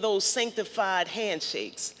thank you for those sanctified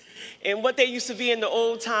handshakes. And what they used to be in the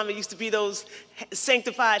old time, it used to be those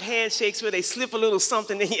sanctified handshakes where they slip a little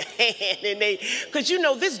something in your hand. And because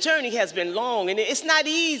this journey has been long, and it's not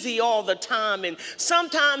easy all the time. And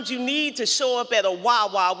sometimes you need to show up at a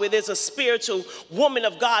Wawa where there's a spiritual woman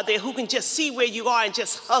of God there who can just see where you are and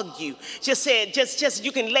just hug you. Just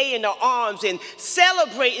you can lay in her arms and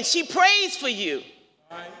celebrate, and she prays for you.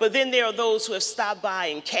 But then there are those who have stopped by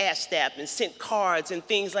and cashed app and sent cards and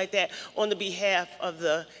things like that on the behalf of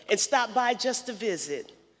and stopped by just to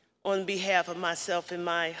visit on behalf of myself and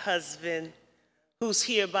my husband, who's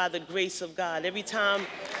here by the grace of God. Every time,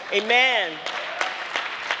 amen,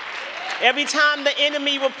 every time the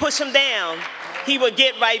enemy will push him down, he will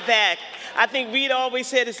get right back. I think Rita always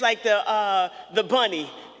said it's like the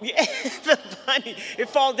bunny. Yeah, the bunny. It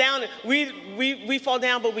fall down. We fall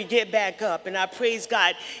down, but we get back up. And I praise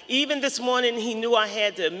God. Even this morning, he knew I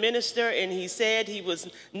had to minister, and he said he was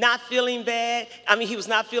not feeling bad. I mean, he was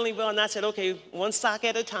not feeling well, and I said, okay, one sock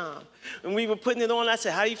at a time. And we were putting it on. I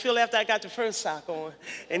said, how do you feel after I got the first sock on?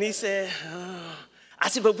 And he said, oh. I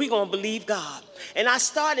said, but we're going to believe God. And I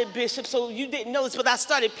started, Bishop, so you didn't know this, but I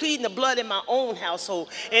started pleading the blood in my own household.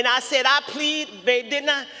 And I said, I plead, babe, didn't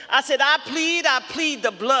I? I said, I plead the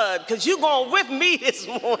blood, because you're going with me this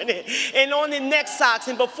morning. And on the next socks,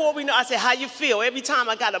 and before we know, I said, how you feel? Every time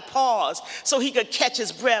I got to pause so he could catch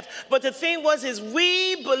his breath. But the thing was, is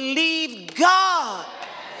we believe God.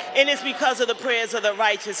 And it's because of the prayers of the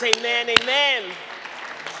righteous. Amen, amen.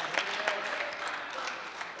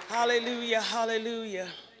 Hallelujah, hallelujah.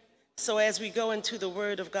 So as we go into the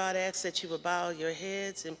word of God, I ask that you will bow your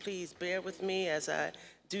heads and please bear with me as I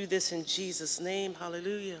do this in Jesus' name.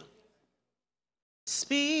 Hallelujah.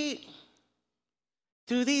 Speak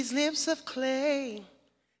through these lips of clay.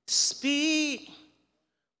 Speak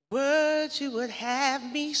words you would have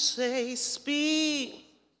me say. Speak.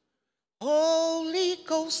 Holy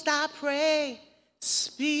Ghost, I pray.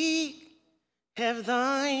 Speak. Have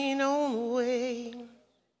thine own way.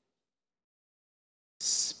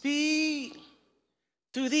 Speak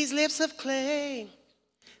through these lips of clay.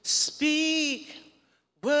 Speak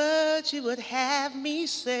words you would have me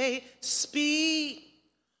say. Speak.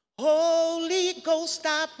 Holy Ghost,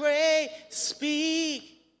 I pray.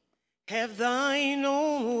 Speak. Have thine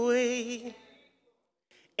own way.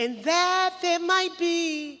 And that there might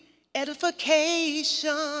be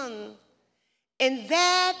edification. And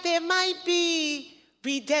that there might be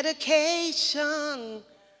rededication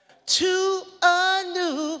to a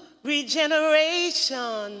new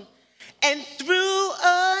regeneration, and through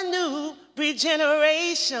a new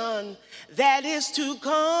regeneration that is to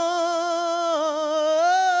come.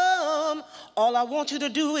 All I want you to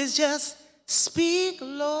do is just speak,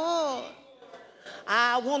 Lord.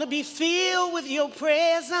 I want to be filled with your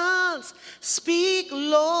presence. Speak,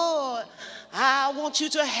 Lord. I want you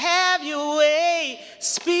to have your way.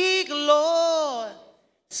 Speak, Lord.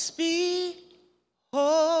 Speak.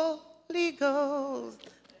 Holy Ghost,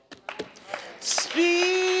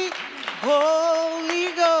 speak,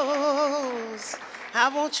 Holy Ghost. I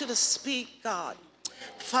want you to speak, God.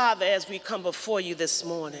 Father, as we come before you this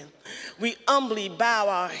morning, we humbly bow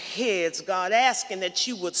our heads, God, asking that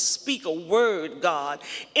you would speak a word, God,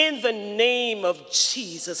 in the name of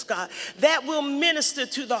Jesus, God, that will minister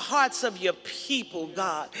to the hearts of your people,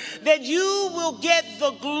 God, that you will get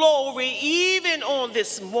the glory even on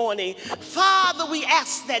this morning. Father, we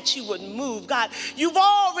ask that you would move, God. You've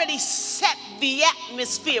already set the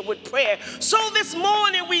atmosphere with prayer. So this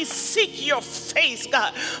morning we seek your face,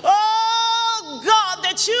 God. Oh, God,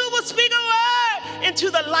 that you will speak a word into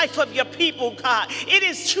the life of your people, God. It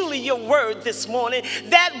is truly your word this morning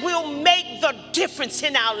that will make the difference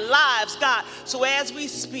in our lives, God. So as we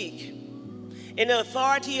speak in the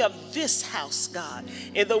authority of this house, God,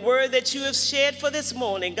 in the word that you have shared for this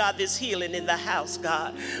morning, God, this healing in the house,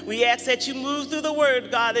 God, we ask that you move through the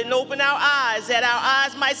word, God, and open our eyes, that our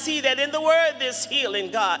eyes might see that in the word this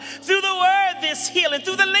healing, God, through the word this healing,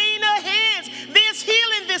 through the laying of hands this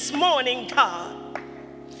healing this morning, God.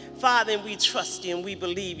 Father, and we trust you and we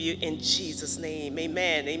believe you in Jesus' name.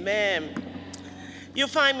 Amen, amen. You'll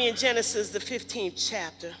find me in Genesis, the 15th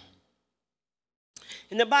chapter.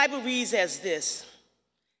 And the Bible reads as this: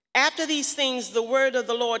 after these things, the word of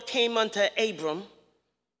the Lord came unto Abram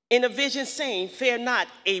in a vision, saying, fear not,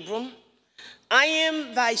 Abram, I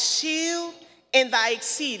am thy shield and thy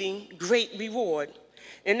exceeding great reward.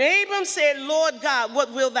 And Abram said, Lord God,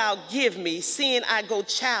 what wilt thou give me, seeing I go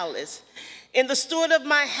childless? And the steward of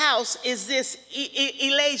my house is this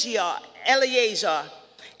Eleazar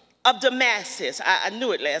of Damascus. I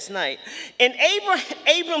knew it last night. And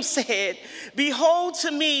Abram said, behold,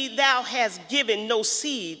 to me thou hast given no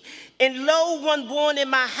seed, and lo, one born in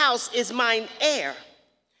my house is mine heir.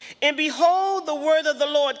 And behold, the word of the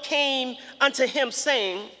Lord came unto him,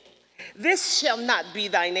 saying, this shall not be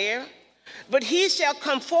thine heir, but he shall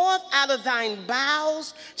come forth out of thine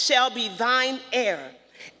bowels, shall be thine heir.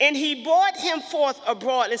 And he brought him forth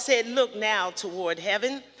abroad and said, look now toward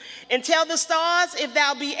heaven, and tell the stars if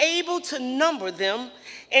thou be able to number them.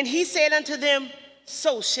 And he said unto them,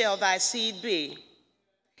 so shall thy seed be.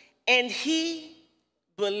 And he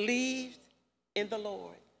believed in the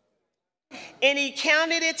Lord, and he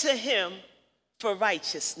counted it to him for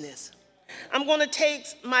righteousness. I'm going to take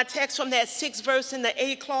my text from that 6th verse in the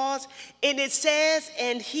 8th clause, and it says,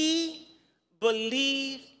 and he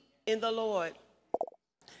believed in the Lord.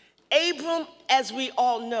 Abram, as we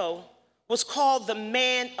all know, was called the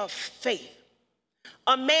man of faith,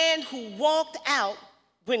 a man who walked out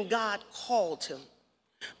when God called him.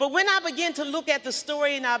 But when I begin to look at the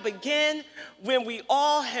story, and I begin when we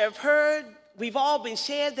all have heard, we've all been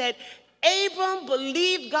shared that Abram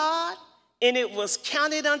believed God and it was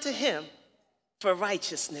counted unto him for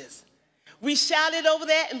righteousness. We shouted over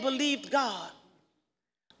that and believed God.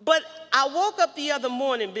 But I woke up the other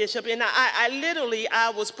morning, Bishop, and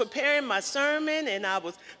I was preparing my sermon, and I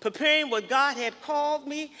was preparing what God had called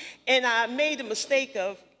me, and I made the mistake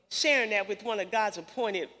of sharing that with one of God's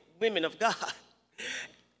appointed women of God.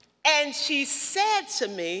 And she said to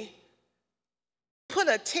me, put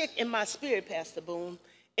a tick in my spirit, Pastor Boone,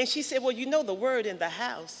 and she said, well, you know the word in the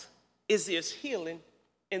house is there's healing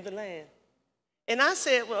in the land. And I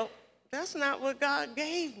said, well, that's not what God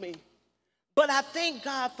gave me. But I thank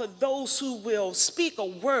God for those who will speak a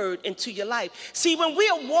word into your life. See, when we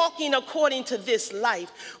are walking according to this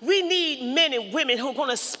life, we need men and women who are going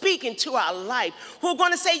to speak into our life, who are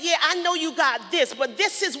going to say, yeah, I know you got this, but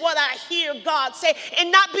this is what I hear God say,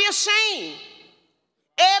 and not be ashamed.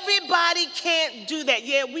 Everybody can't do that.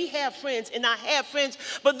 Yeah, we have friends, and I have friends,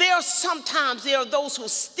 but there are those who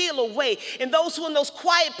steal away, and those who in those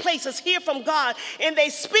quiet places hear from God, and they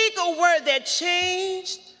speak a word that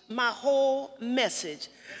changed my whole message.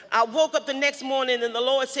 I woke up the next morning and the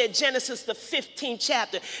Lord said Genesis the 15th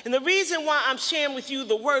chapter. And the reason why I'm sharing with you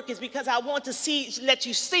the work is because I want to let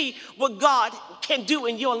you see what God can do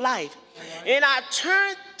in your life. And I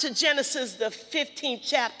turned to Genesis the 15th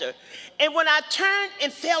chapter. And when I turned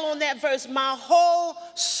and fell on that verse, my whole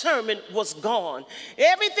sermon was gone.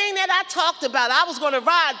 Everything that I talked about, I was going to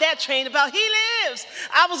ride that train about he lives.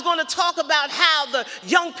 I was going to talk about how the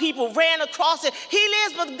young people ran across it. He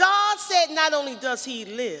lives, but God said not only does he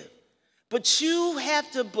live, but you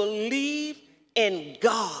have to believe in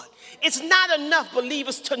God. It's not enough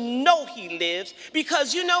believers to know he lives,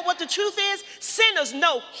 because you know what the truth is? Sinners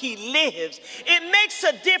know he lives. It makes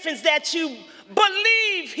a difference that you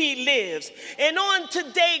believe he lives. And on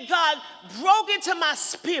today, God broke into my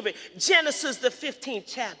spirit Genesis the 15th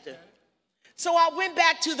chapter. So I went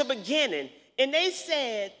back to the beginning, and they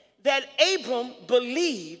said that Abram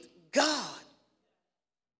believed God.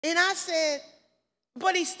 And I said,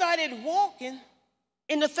 but he started walking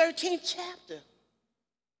in the 13th chapter.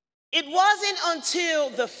 It wasn't until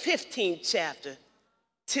the 15th chapter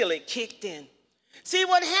till it kicked in. See,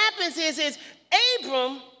 what happens is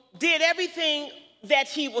Abram did everything that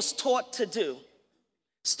he was taught to do.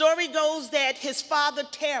 Story goes that his father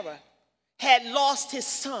Terah had lost his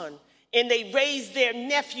son, and they raised their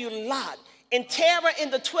nephew Lot. And Terah in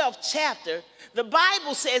the 12th chapter, the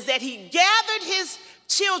Bible says that he gathered his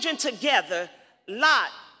children together,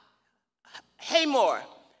 Lot, Hamor,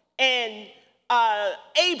 and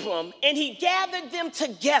Abram, and he gathered them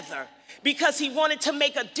together because he wanted to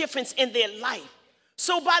make a difference in their life.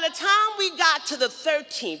 So by the time we got to the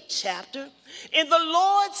 13th chapter, and the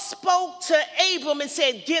Lord spoke to Abram and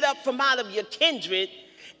said, get up from out of your kindred,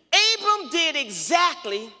 Abram did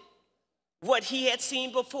exactly what he had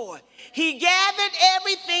seen before. He gathered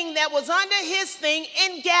everything that was under his thing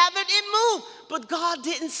and gathered and moved. But God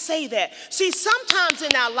didn't say that. See, sometimes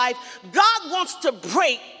in our life, God wants to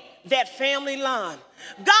break that family line.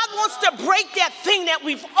 God wants to break that thing that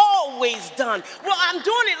we've always done. Well, I'm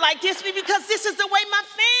doing it like this because this is the way my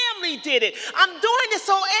family did it. I'm doing this.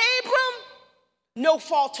 So Abram, no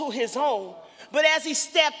fault to his own, but as he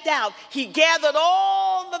stepped out, he gathered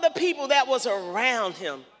all of the people that was around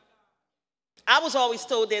him. I was always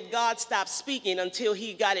told that God stopped speaking until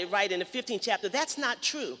he got it right in the 15th chapter. That's not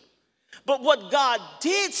true. But what God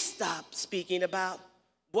did stop speaking about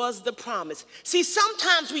was the promise. See,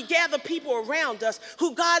 sometimes we gather people around us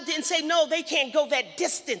who God didn't say, no, they can't go that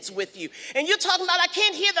distance with you. And you're talking about, I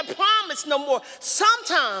can't hear the promise no more.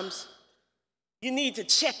 Sometimes you need to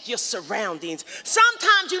check your surroundings.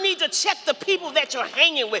 Sometimes you need to check the people that you're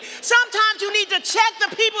hanging with. Sometimes you need to check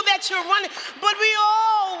the people that you're running. But we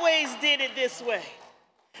always did it this way.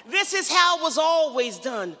 This is how it was always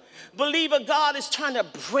done. Believer, God is trying to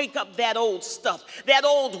break up that old stuff, that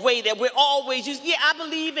old way that we're always using. Yeah, I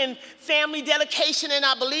believe in family dedication, and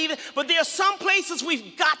I believe it, but there are some places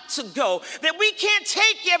we've got to go that we can't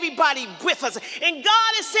take everybody with us. And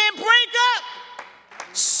God is saying, break up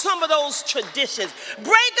some of those traditions.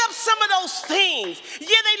 Break up some of those things. Yeah,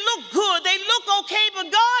 they look good, they look okay, but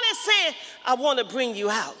God is saying, I want to bring you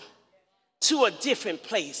out to a different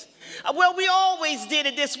place. Well, we always did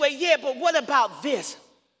it this way. Yeah, but what about this?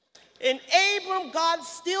 And Abram, God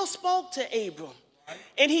still spoke to Abram.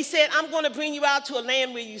 And he said, I'm going to bring you out to a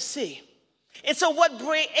land where you see. And so what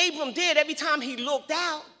Abram did, every time he looked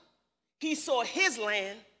out, he saw his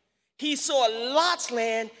land, he saw Lot's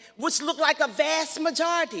land, which looked like a vast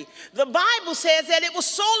majority. The Bible says that it was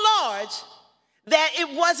so large that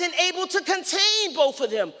it wasn't able to contain both of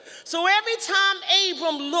them. So every time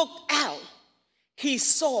Abram looked out, he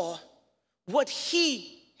saw what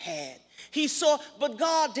he had. He saw, but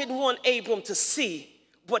God didn't want Abram to see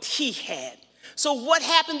what he had. So what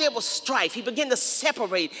happened? There was strife. He began to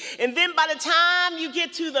separate. And then by the time you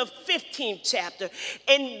get to the 15th chapter,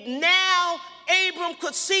 and now Abram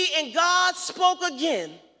could see, and God spoke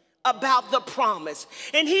again about the promise.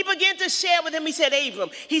 And he began to share with him. He said, Abram,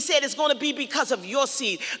 he said, it's going to be because of your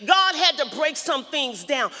seed. God had to break some things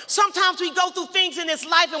down. Sometimes we go through things in this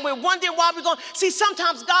life and we're wondering why we're going. See,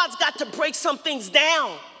 sometimes God's got to break some things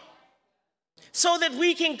down so that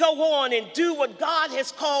we can go on and do what God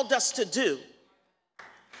has called us to do.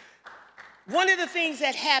 One of the things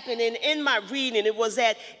that happened in my reading, it was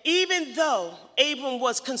that even though Abram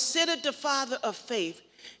was considered the father of faith,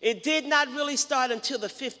 it did not really start until the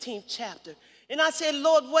 15th chapter. And I said,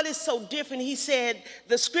 Lord, what is so different? He said,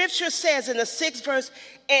 the scripture says in the 6th verse,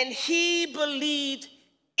 and he believed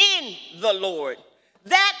in the Lord.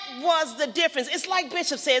 That was the difference. It's like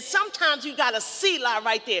Bishop said, sometimes you got a Selah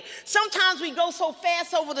right there. Sometimes we go so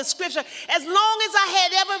fast over the scripture. As long as I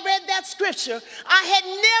had ever read that scripture, I had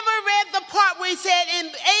never read the part where he said, and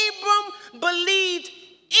Abram believed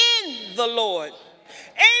in the Lord.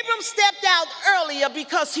 Abram stepped out earlier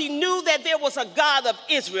because he knew that there was a God of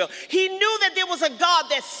Israel. He knew that there was a God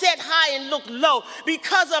that sat high and looked low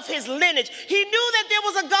because of his lineage. He knew that there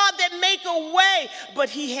was a God that made a way, but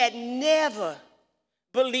he had never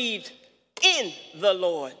believed in the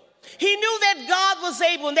Lord. He knew that God was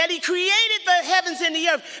able and that he created the heavens and the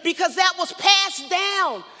earth because that was passed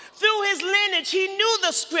down through his lineage. He knew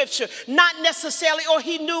the scripture, not necessarily, or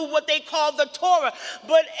he knew what they call the Torah.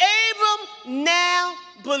 But Abram now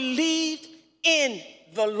believed in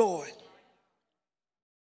the Lord.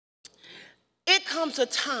 It comes a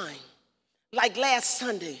time, like last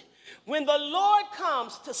Sunday, when the Lord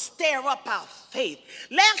comes to stir up our faith.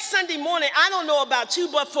 Last Sunday morning, I don't know about you,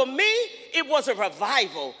 but for me, it was a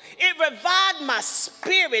revival. It revived my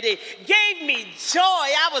spirit. It gave me joy.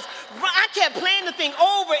 I kept playing the thing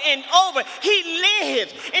over and over. He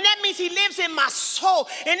lives, and that means he lives in my soul.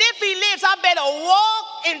 And if he lives, I better walk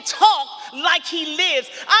and talk like he lives.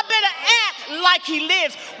 I better act like he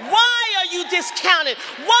lives. Why are you discounted?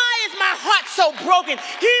 Why is my heart so broken?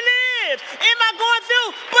 He lives. Am I going through?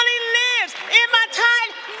 But he lives. Am I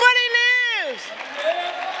tired? But he lives.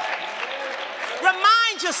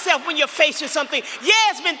 Remind yourself when you're faced with something. Yeah,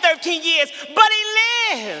 it's been 13 years, but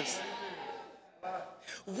he lives.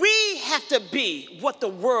 We have to be what the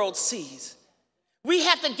world sees. We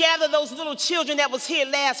have to gather those little children that was here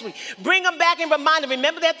last week. Bring them back and remind them.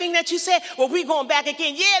 Remember that thing that you said? Well, we're going back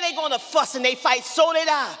again. Yeah, they're going to fuss and they fight. So did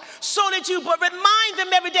I. So did you. But remind them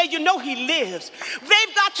every day, you know he lives.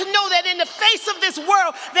 They've got to know that in the face of this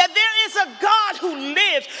world, that there is a God who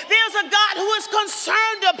lives. There's a God who is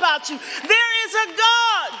concerned about you. There is a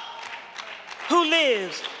God who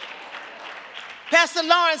lives. Pastor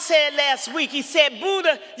Lawrence said last week, he said,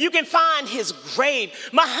 Buddha, you can find his grave.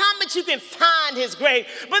 Muhammad, you can find his grave.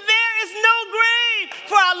 But there is no grave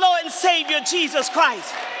for our Lord and Savior, Jesus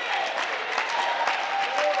Christ.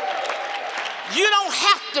 You don't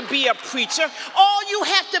have to be a preacher. All you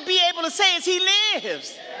have to be able to say is he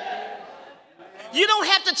lives. You don't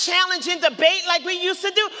have to challenge and debate like we used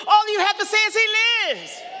to do. All you have to say is he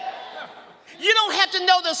lives. You don't have to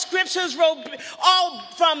know the scriptures all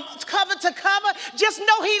from cover to cover. Just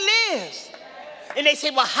know he lives. And they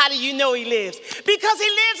say, well, how do you know he lives? Because he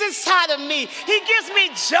lives inside of me. He gives me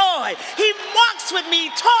joy. He walks with me. He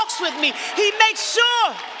talks with me. He makes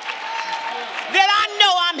sure that I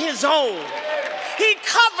know I'm his own. He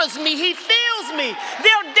covers me. He fills me.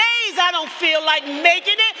 There are days I don't feel like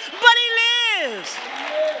making it, but he lives.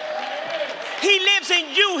 He lives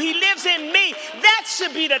in you. He lives in me. That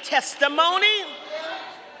should be the testimony.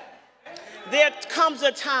 There comes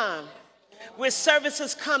a time where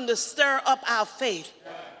services come to stir up our faith.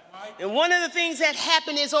 And one of the things that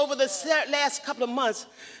happened is over the last couple of months,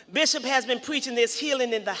 Bishop has been preaching this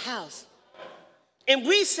healing in the house. And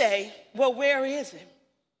we say, well, where is it?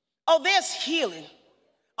 Oh, there's healing.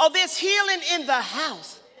 Oh, there's healing in the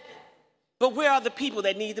house. But where are the people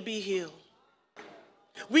that need to be healed?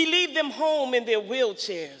 We leave them home in their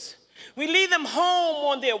wheelchairs. We leave them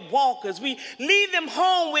home on their walkers. We leave them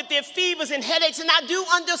home with their fevers and headaches, and I do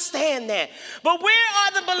understand that. But where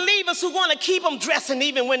are the believers who are going to keep them dressing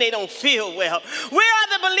even when they don't feel well? Where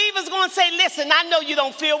are the believers going to say, listen, I know you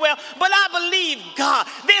don't feel well, but I believe God.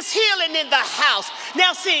 There's healing in the house.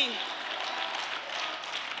 Now see,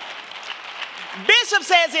 Bishop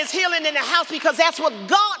says there's healing in the house because that's what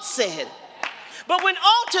God said. But when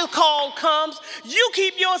altar call comes, you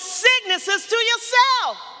keep your sicknesses to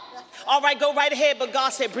yourself. All right, go right ahead, but God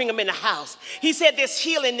said bring them in the house. He said there's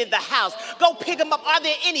healing in the house. Go pick them up. Are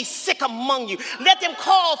there any sick among you? Let them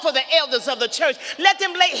call for the elders of the church. Let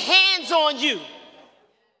them lay hands on you.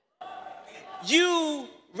 You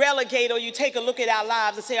relegate or you take a look at our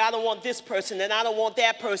lives and say, I don't want this person and I don't want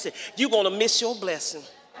that person. You're going to miss your blessing.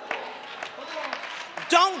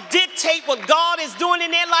 Don't dictate what God is doing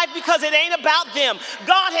in their life because it ain't about them.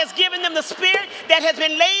 God has given them the spirit that has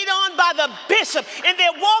been laid on by the bishop, and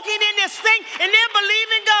they're walking in this thing and they're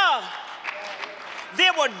believing God.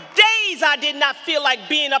 There were days I did not feel like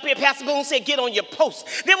being up here. Pastor Boone said, get on your post.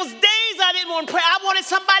 There was days I didn't want to pray. I wanted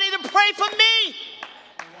somebody to pray for me.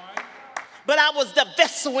 But I was the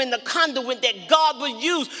vessel and the conduit that God would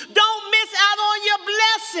use. Don't miss out on your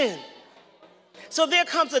blessing. So there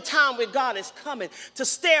comes a time where God is coming to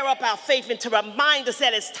stir up our faith and to remind us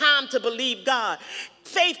that it's time to believe God.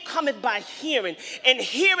 Faith cometh by hearing, and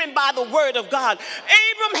hearing by the word of God.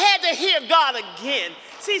 Abram had to hear God again.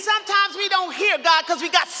 See, sometimes we don't hear God because we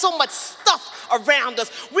got so much stuff around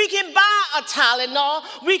us. We can buy a Tylenol.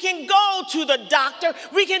 We can go to the doctor.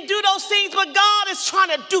 We can do those things, but God is trying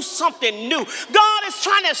to do something new. God is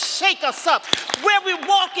trying to shake us up. Where we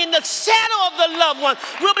walk in the shadow of the loved one,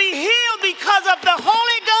 we'll be healed because of the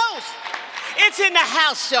Holy Ghost. It's in the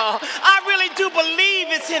house, y'all. I really do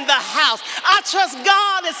believe it's in the house. I trust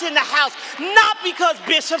God it's in the house, not because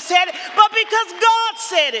Bishop said it, but because God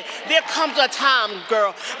said it. There comes a time,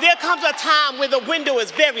 girl. There comes a time where the window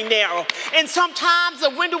is very narrow, and sometimes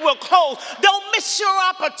the window will close. Don't miss your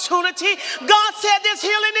opportunity. God said there's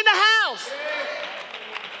healing in the house.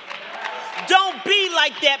 Don't be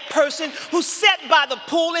like that person who sat by the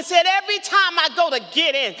pool and said, every time I go to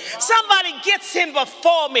get in, somebody gets in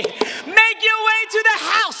before me. Make your way to the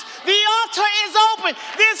house. The altar is open.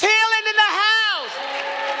 There's healing in the house.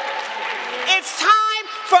 It's time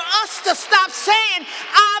for us to stop saying,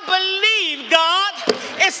 I believe God.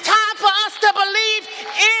 It's time for us to believe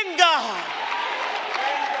in God.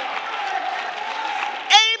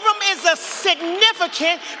 Abram is a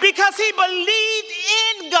significant because he believed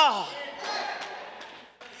in God.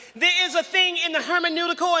 There is a thing in the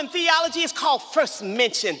hermeneutical and theology, it's called first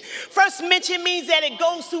mention. First mention means that it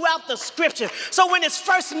goes throughout the scripture. So when it's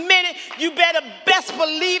first mentioned, you better best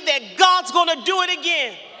believe that God's going to do it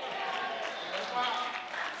again.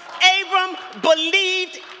 Abram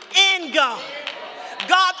believed in God.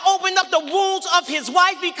 God opened up the wounds of his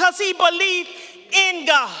wife because he believed in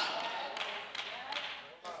God.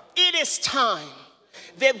 It is time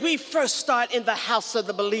that we first start in the house of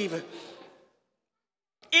the believer.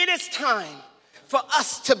 It is time for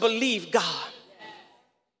us to believe God.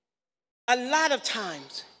 A lot of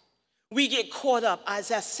times we get caught up,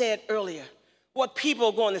 as I said earlier, what people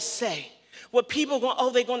are going to say, what people are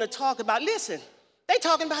going, they're going to talk about. Listen, they're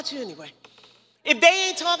talking about you anyway. If they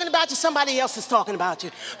ain't talking about you, somebody else is talking about you.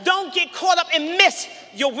 Don't get caught up and miss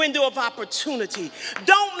your window of opportunity.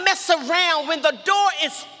 Don't mess around when the door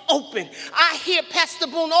is open. I hear Pastor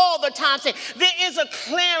Boone all the time say, there is a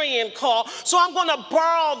clarion call. So I'm going to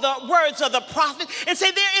borrow the words of the prophet and say,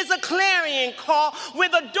 there is a clarion call. Where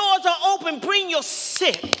the doors are open, bring your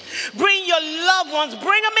sick, bring your loved ones,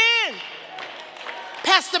 bring them in.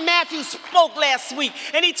 Pastor Matthew spoke last week,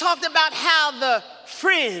 and he talked about how the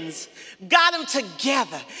friends got them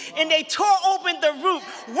together, and they tore open the roof.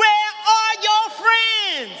 Where are your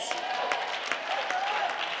friends?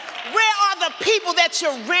 Where are the people that you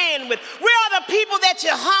ran with? Where are the people that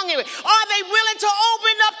you hung with? Are they willing to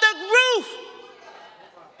open up the roof?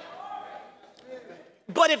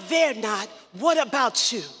 But if they're not, what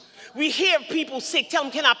about you? We hear people sick. Tell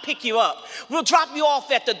them, can I pick you up? We'll drop you off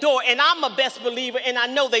at the door, and I'm a best believer, and I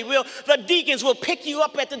know they will. The deacons will pick you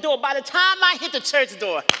up at the door. By the time I hit the church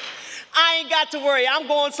door, I ain't got to worry. I'm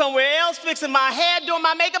going somewhere else, fixing my hair, doing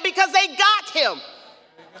my makeup, because they got him.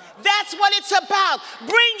 That's what it's about.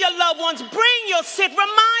 Bring your loved ones. Bring your sick.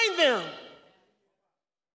 Remind them.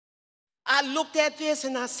 I looked at this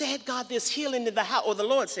and I said, God, there's healing in the house. Or the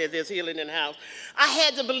Lord said there's healing in the house. I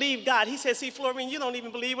had to believe God. He said, see, Florine, you don't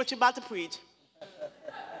even believe what you're about to preach.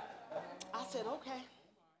 I said, okay.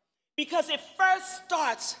 Because it first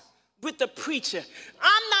starts with the preacher.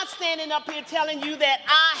 I'm not standing up here telling you that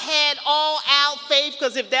I had all out faith,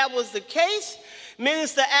 because if that was the case,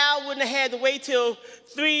 Minister Al wouldn't have had to wait till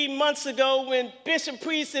 3 months ago when Bishop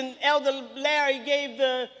Priest and Elder Larry gave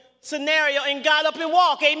the scenario and got up and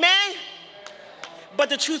walked. Amen? But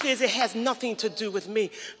the truth is, it has nothing to do with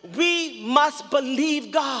me. We must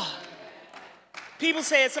believe God. People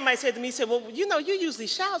said, somebody said to me, said, well, you know, you usually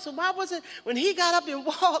shout, so why wasn't, when he got up and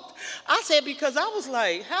walked, I said, because I was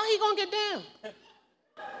like, how he gonna get down?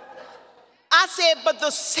 I said, but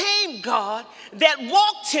the same God that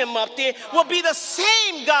walked him up there will be the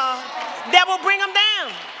same God that will bring him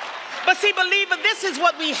down. But see, believer, this is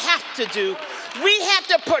what we have to do. We have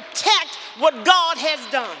to protect what God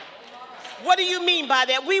has done. What do you mean by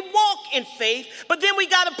that? We walk in faith, but then we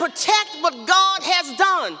got to protect what God has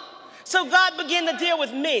done. So God began to deal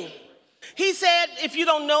with me. He said, if you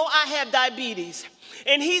don't know, I have diabetes.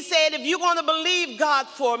 And he said, if you're going to believe God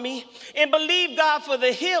for me and believe God for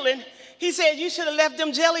the healing, he said, you should have left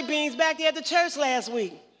them jelly beans back there at the church last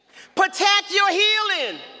week. Protect your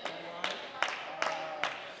healing.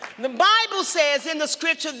 The Bible says in the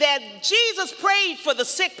scripture that Jesus prayed for the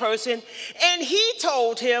sick person, and he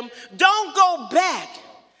told him, don't go back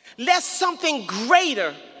lest something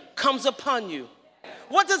greater comes upon you.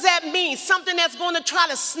 What does that mean? Something that's going to try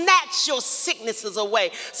to snatch your sicknesses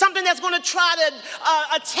away. Something that's going to try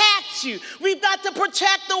to attack you. We've got to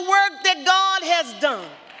protect the work that God has done.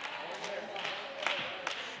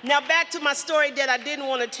 Now back to my story that I didn't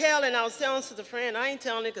want to tell, and I was telling Sister Fran, I ain't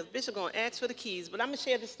telling it because Bishop going to ask for the keys, but I'm going to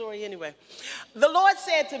share the story anyway. The Lord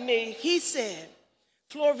said to me, he said,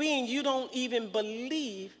 Florine, you don't even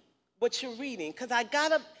believe what you're reading. Because I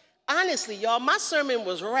got up, honestly, y'all, my sermon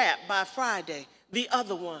was wrapped by Friday, the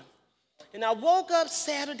other one. And I woke up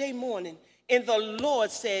Saturday morning, and the Lord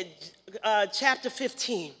said, chapter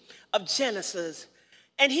 15 of Genesis.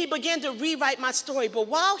 And he began to rewrite my story. But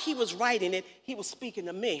while he was writing it, he was speaking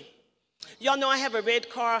to me. Y'all know I have a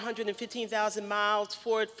red car, 115,000 miles,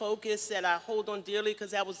 Ford Focus that I hold on dearly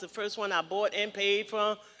because that was the first one I bought and paid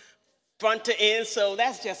from front to end. So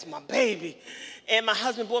that's just my baby. And my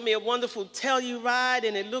husband bought me a wonderful Telluride,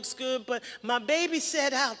 and it looks good. But my baby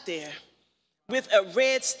sat out there with a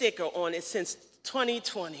red sticker on it since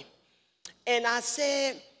 2020. And I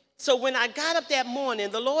said, so when I got up that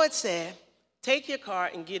morning, the Lord said, take your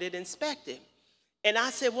car and get it inspected. And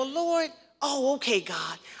I said, well, Lord, oh, okay,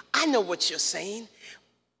 God, I know what you're saying.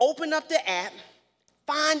 Open up the app,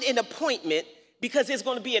 find an appointment, because there's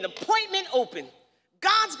going to be an appointment open.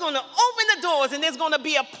 God's going to open the doors, and there's going to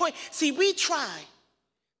be a point. See, we try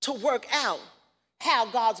to work out how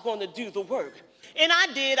God's going to do the work. And I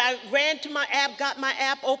did. I ran to my app, got my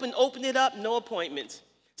app open, opened it up, no appointments.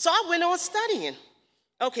 So I went on studying.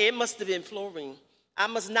 Okay, it must have been Florine. I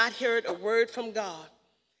must not heard a word from God.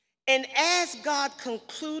 And as God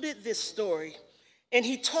concluded this story, and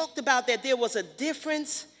he talked about that there was a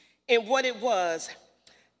difference in what it was,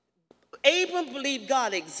 Abram believed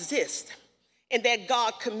God exists and that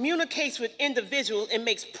God communicates with individuals and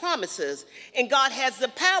makes promises, and God has the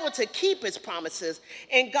power to keep his promises,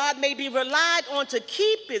 and God may be relied on to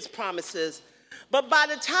keep his promises. But by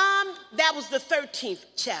the time, that was the 13th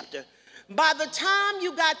chapter. By the time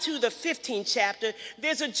you got to the 15th chapter,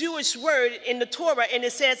 there's a Jewish word in the Torah, and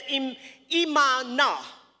it says imanu.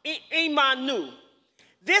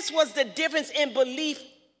 This was the difference in belief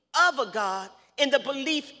of a God and the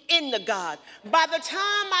belief in the God. By the time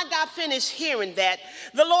I got finished hearing that,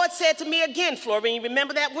 the Lord said to me again, Florine,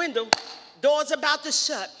 remember that window? Door's about to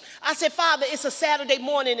shut. I said, Father, it's a Saturday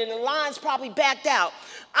morning, and the line's probably backed out.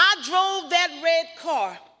 I drove that red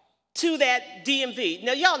car to that DMV.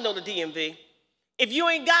 Now, y'all know the DMV. If you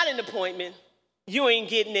ain't got an appointment, you ain't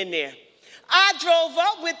getting in there. I drove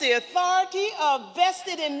up with the authority of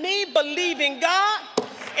vested in me, believing God,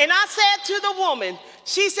 and I said to the woman,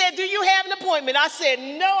 she said, do you have an appointment? I said,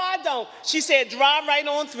 no, I don't. She said, drive right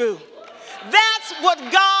on through. That's what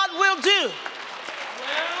God will do.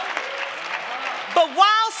 But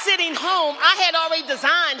while sitting home, I had already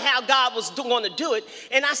designed how God was going to do it.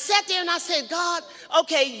 And I sat there and I said, God,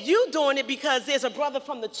 okay, you doing it because there's a brother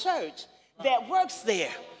from the church that works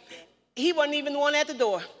there. He wasn't even the one at the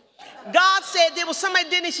door. God said there was somebody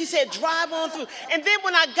there, and she said, drive on through. And then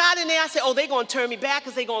when I got in there, I said, oh, they're going to turn me back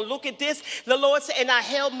because they're going to look at this. The Lord said, and I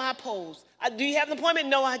held my pose. Do you have an appointment?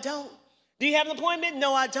 No, I don't. Do you have an appointment?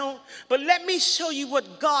 No, I don't. But let me show you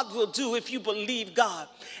what God will do if you believe God.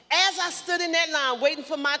 As I stood in that line waiting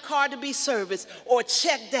for my car to be serviced or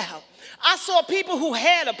checked out, I saw people who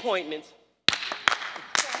had appointments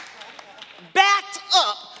backed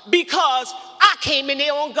up because I came in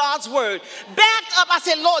there on God's word. Backed up, I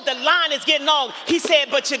said, Lord, the line is getting long. He said,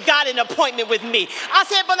 but you got an appointment with me. I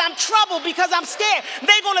said, but I'm troubled because I'm scared.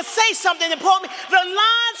 They're going to say something important. The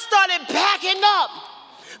line started backing up.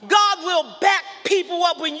 God will back people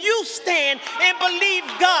up when you stand and believe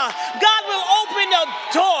God. God will open a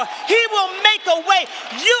door. He will make a way.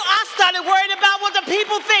 I started worrying about what the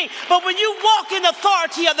people think. But when you walk in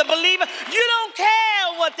authority of the believer, you don't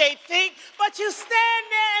care what they think, but you stand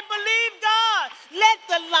there and believe God. Let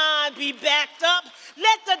the line be backed up.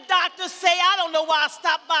 Let the doctor say, I don't know why I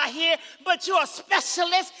stopped by here, but you're a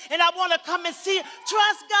specialist and I want to come and see you.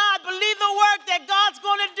 Trust God. Believe the work that God's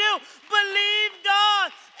going to do. Believe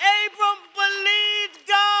God. Abram believed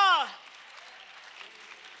God.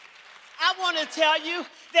 I want to tell you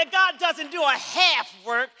that God doesn't do a half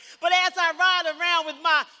work, but as I ride around with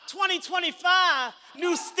my 2025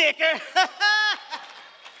 new sticker,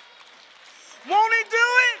 won't he do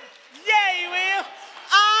it? Yeah, he will.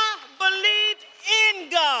 I believed in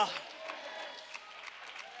God.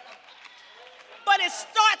 But it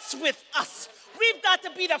starts with us. We've got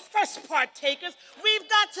to be the first partakers. We've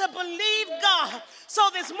got to believe God. So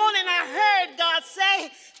this morning I heard God say,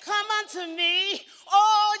 come unto me,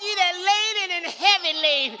 all ye that laden and heavy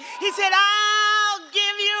laden. He said, I'll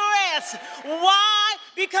give you rest. Why?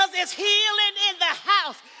 Because there's healing in the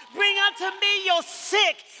house. Bring unto me your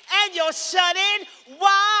sick and your shut in.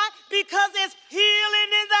 Why? Because there's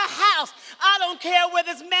healing in the house. I don't care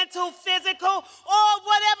whether it's mental, physical, or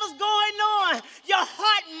whatever's going on. Your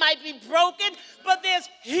heart might be broken, but there's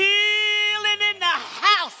healing in the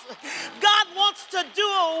house. God wants to do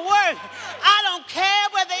a work. I don't care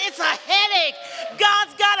whether it's a headache.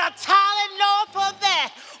 God's got a Tylenol for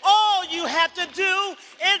that. All you have to do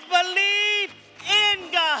is believe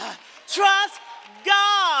in God. Trust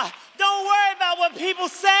God. Don't worry about what people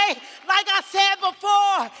say. Like I said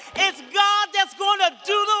before, it's God that's going to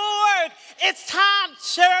do the work. It's time,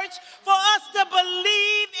 church, for us to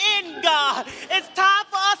believe in God. It's time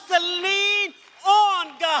for us to lean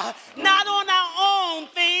on God, not on our own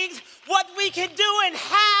things, what we can do and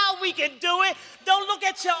how we can do it. Don't look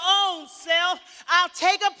at your own self. I'll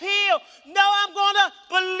take a pill. No, I'm going to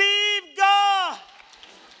believe God.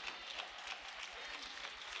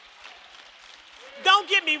 Don't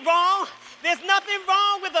get me wrong. There's nothing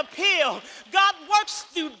wrong with a pill. God works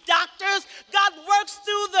through doctors. God works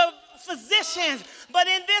through the physicians. But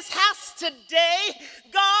in this house today,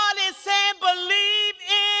 God is saying, believe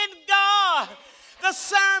in God. The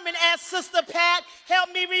sermon, as Sister Pat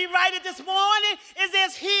helped me rewrite it this morning, is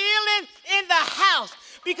there's healing in the house.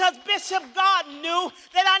 Because Bishop God knew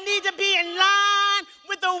that I need to be in line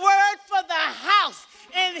with the word for the house.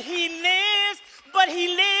 And he lives, but he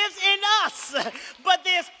lives in us. But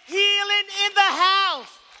there's healing in the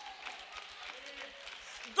house.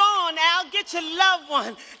 Go on now, get your loved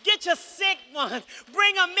one, get your sick ones,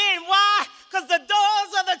 bring them in. Why? Because the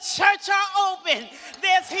doors of the church are open.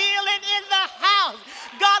 There's healing in the house.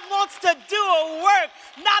 God wants to do a work,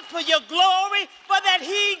 not for your glory, but that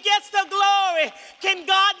he gets the glory. Can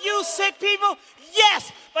God use sick people?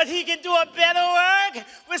 Yes, but he can do a better work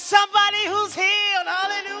with somebody who's healed.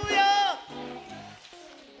 Hallelujah.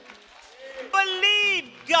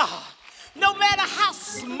 Believe God. No matter how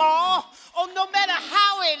small or no matter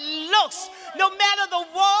how it looks, no matter the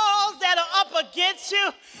walls that are up against you,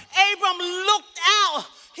 Abram looked out.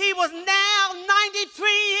 He was now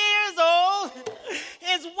 93 years old.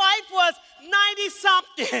 His wife was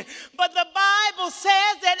 90-something. But the Bible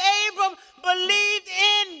says that Abram believed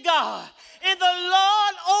in God. And the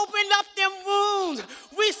Lord opened up them wounds.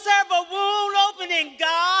 We serve a wound opening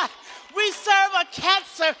God. We serve a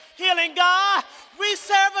cancer healing God. We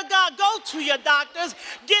serve a God. Go to your doctors.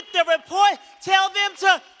 Get the report. Tell them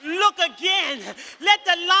to look again. Let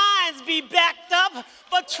the lines be backed up.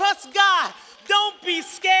 But trust God. Don't be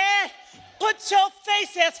scared. Put your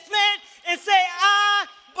face as flint and say, I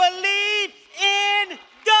believe in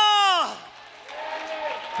God.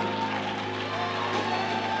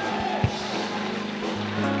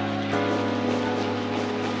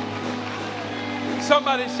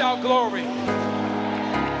 Somebody shout glory.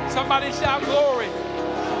 Somebody shout glory.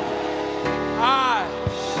 I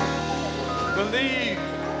believe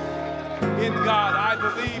in God. I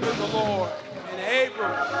believe in the Lord. And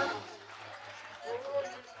Abram.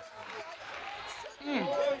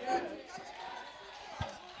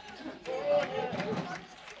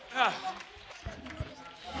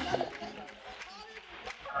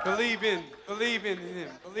 Believe in him.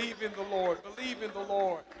 Believe in the Lord. Believe in the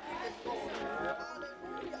Lord.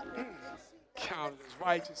 Count it as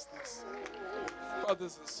righteousness.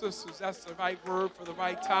 Brothers and sisters, that's the right word for the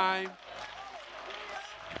right time.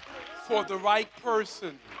 For the right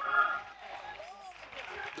person.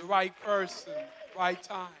 The right person, right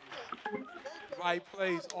time, right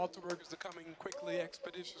place. Altar workers are coming quickly,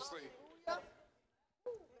 expeditiously.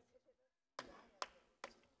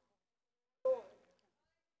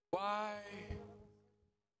 Why?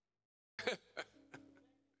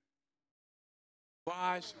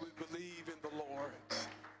 Why should we believe in the Lord?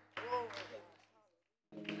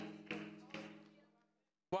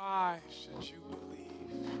 Why should you believe?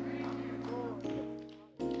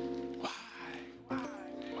 Why?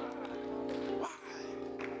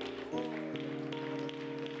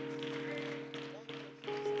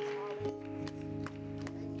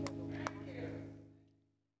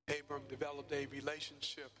 Abram developed a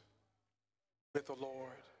relationship with the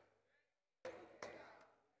Lord.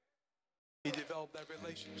 He developed that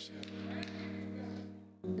relationship.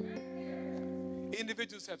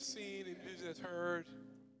 Individuals have seen, individuals have heard.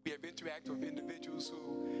 We have interacted with individuals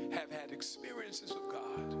who have had experiences with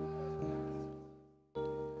God.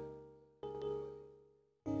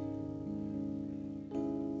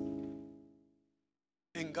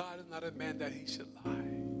 And God is not a man that he should lie.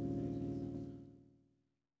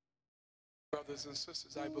 Brothers and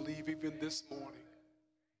sisters, I believe even this morning,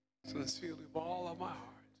 sincerely with all of my heart,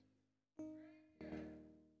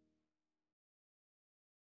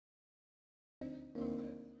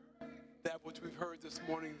 that which we've heard this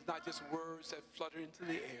morning is not just words that flutter into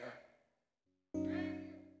the air,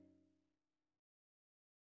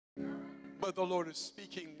 but the Lord is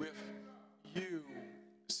speaking with you,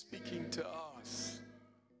 speaking to us,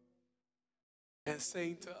 and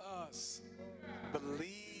saying to us,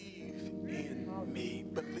 believe in me,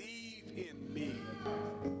 believe in me,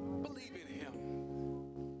 believe in him.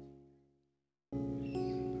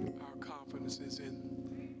 Our confidence is in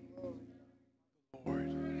the Lord.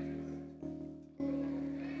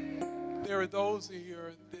 There are those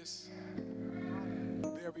here this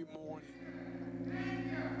very morning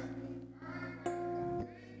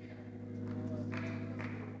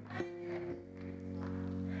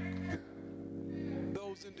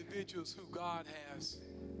individuals who God has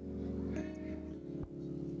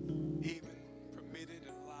even permitted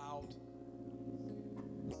and allowed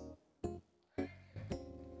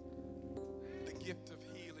the gift of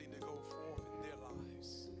healing to go forth in their lives.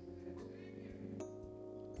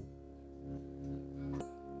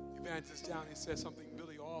 Evangelist Downey said something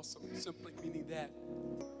really awesome, simply meaning that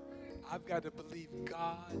I've got to believe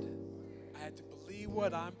God. I had to believe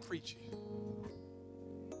what I'm preaching.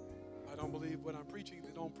 Don't believe what I'm preaching,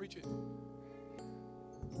 then don't preach it.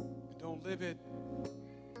 Don't live it.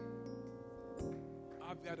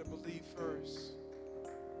 I've got to believe first.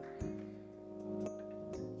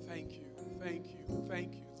 Thank you, thank you,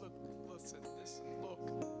 thank you. Look, listen, look.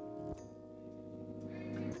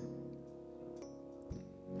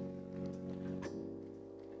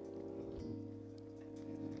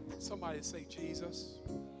 Somebody say, Jesus.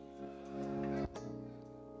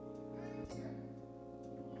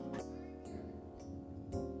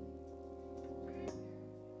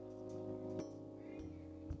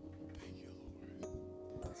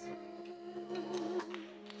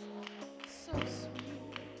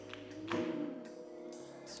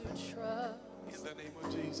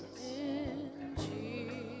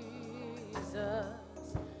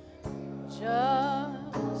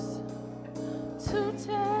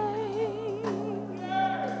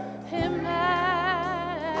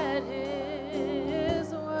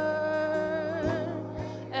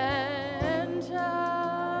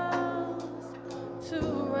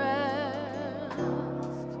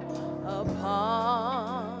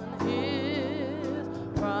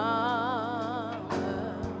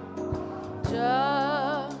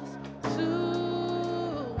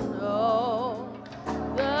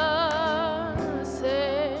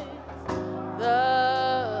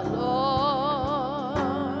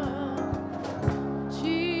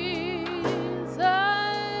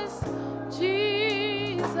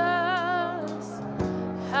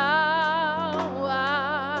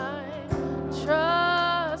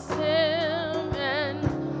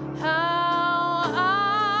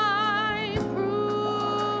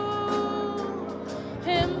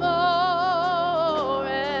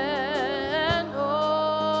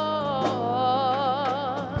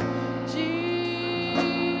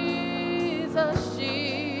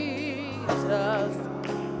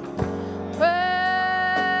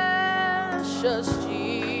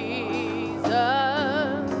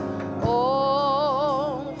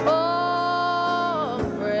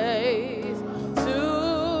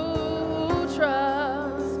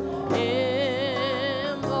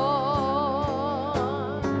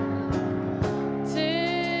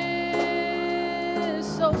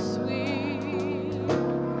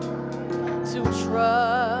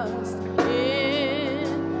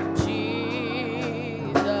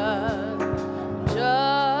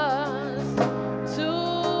 To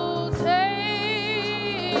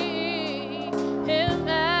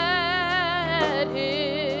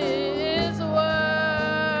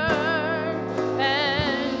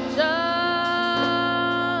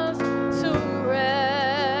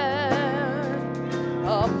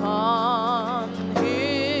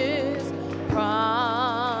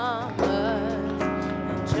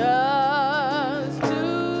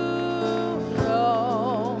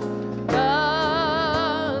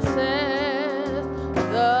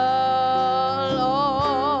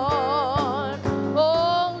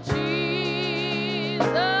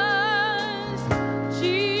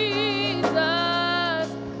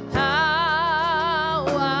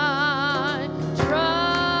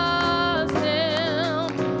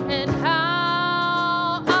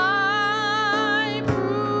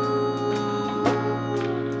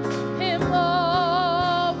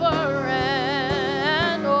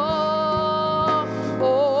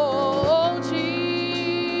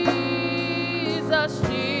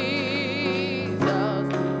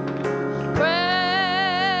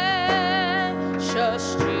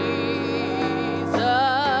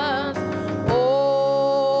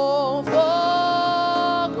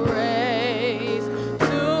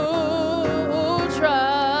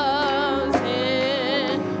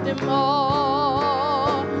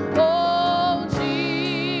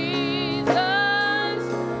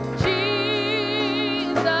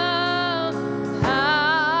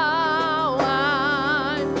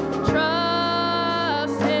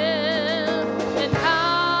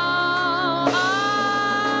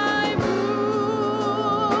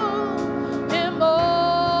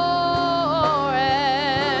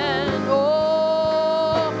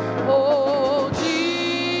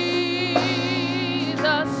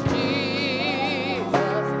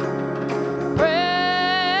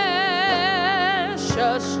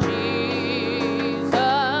Say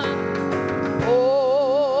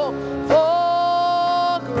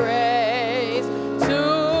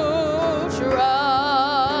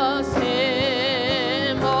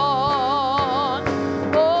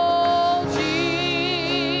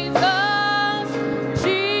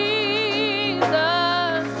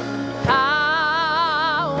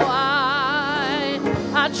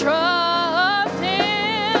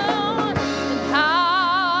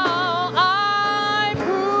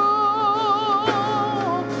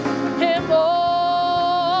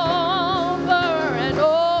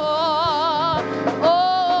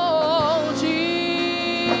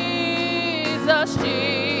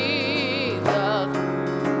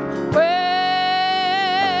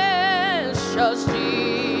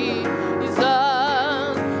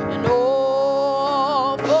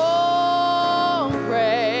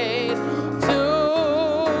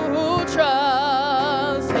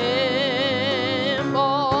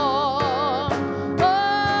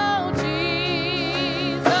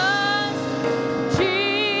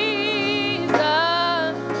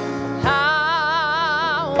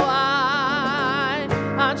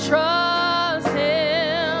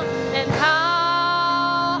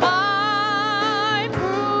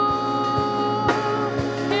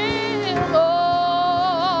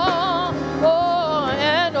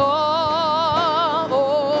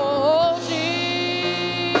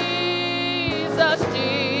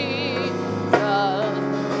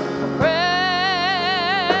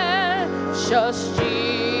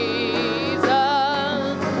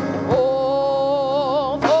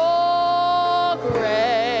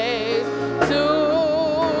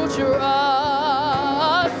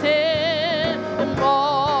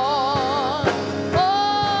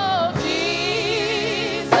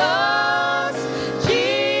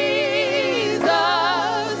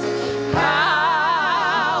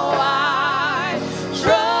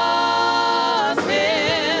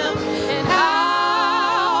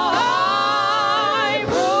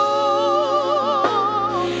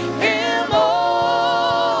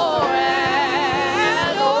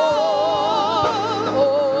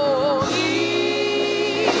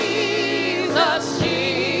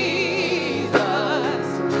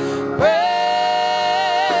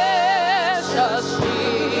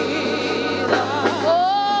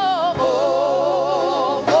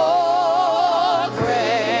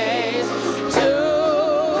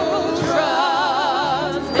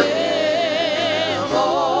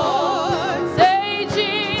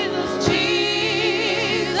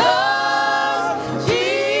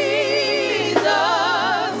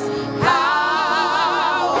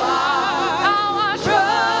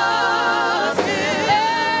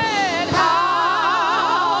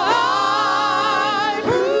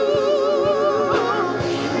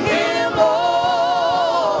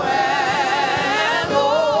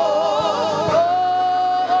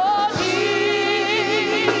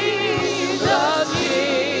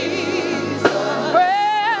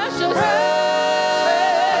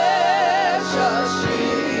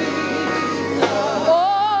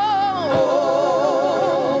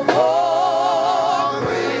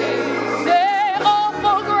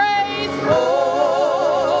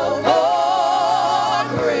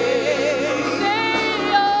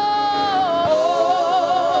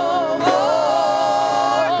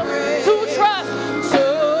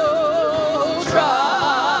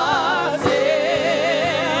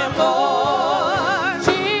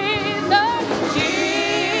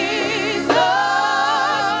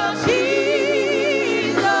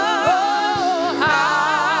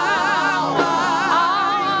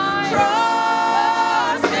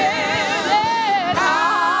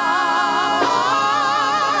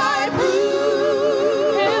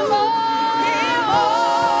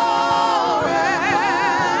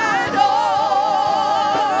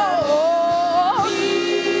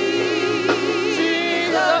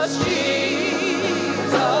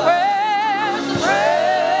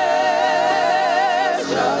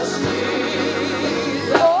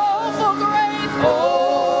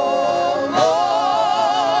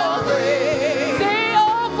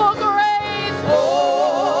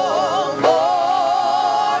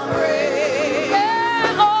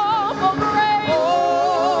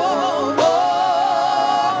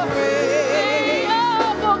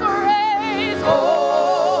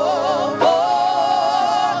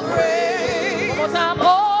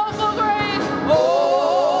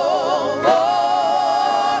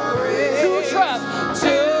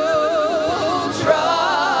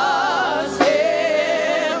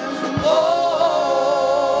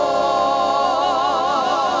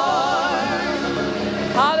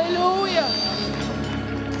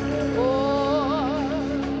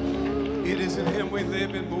It is in him we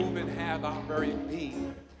live and move and have our very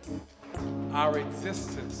being, our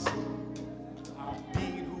existence, our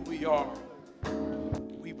being who we are.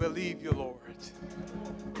 We believe you, Lord.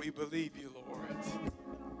 We believe you, Lord.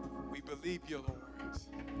 We believe you, Lord.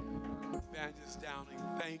 Evangelist Downing,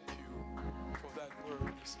 thank you for that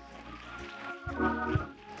word this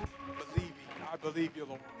morning. Believing, I believe you,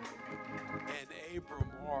 Lord. And Abram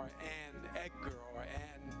or and Edgar or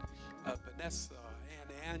and Vanessa and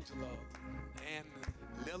Angela and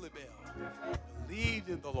Lilybell believed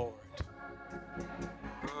in the Lord.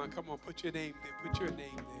 Come on, put your name there. Put your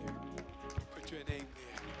name there. Put your name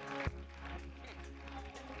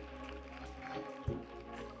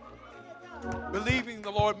there. Believing the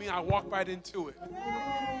Lord means I walk right into it.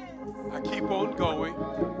 I keep on going.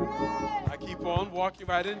 I keep on walking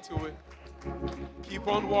right into it. Keep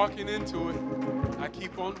on walking into it. I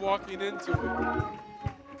keep on walking into it.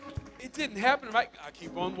 It didn't happen right. I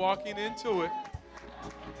keep on walking into it.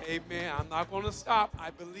 Amen. I'm not going to stop. I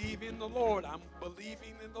believe in the Lord. I'm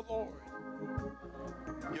believing in the Lord.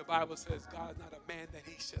 Your Bible says God is not a man that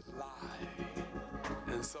he should lie.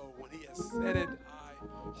 And so when he has said it, I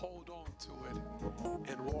hold on to it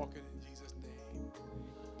and walk it in Jesus' name.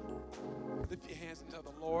 Lift your hands and tell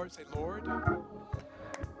the Lord, say, Lord,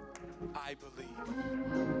 I believe.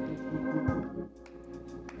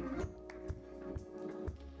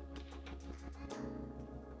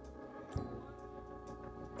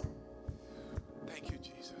 Thank you,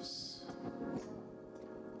 Jesus.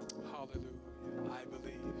 Hallelujah. I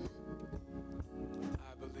believe.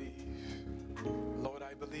 I believe. Lord,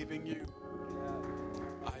 I believe in you.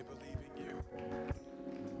 I believe in you.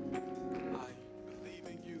 I believe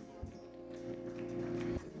in you, Lord.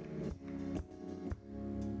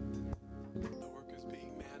 The work is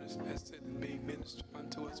being manifested and being ministered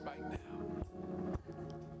unto us right now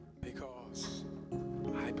because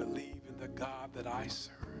I believe in the God that I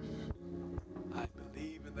serve. I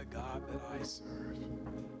believe in the God that I serve.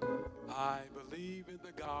 I believe in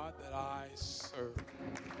the God that I serve.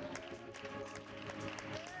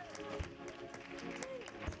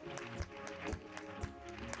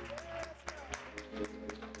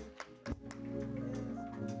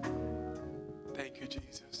 Thank you,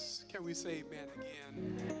 Jesus. Can we say amen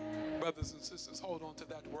again? Brothers and sisters, hold on to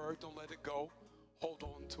that word. Don't let it go. Hold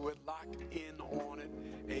on to it. Lock in on it.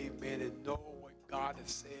 Amen. And know what God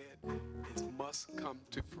has said. It must come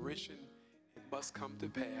to fruition. It must come to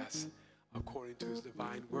pass according to his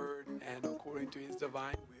divine word and according to his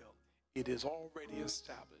divine will. It is already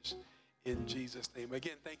established in Jesus' name.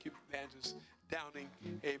 Again, thank you, Evangelist Downing,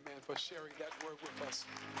 amen, for sharing that word with us.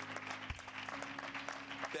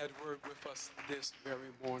 That word with us this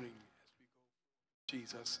very morning as we go in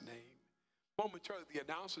Jesus' name. Momentarily, the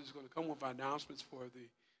announcer is going to come with our announcements for the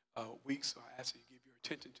week, so I ask you to give your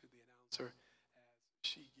attention to the announcer as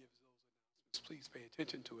she gives those announcements. Please pay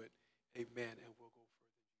attention to it. Amen, and we'll go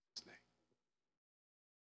further in Jesus' name.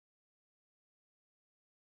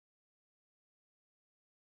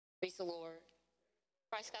 Praise the Lord.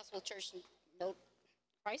 Christ Gospel Church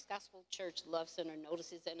Love Center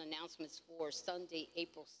notices and announcements for Sunday,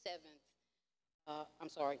 April 7th. I'm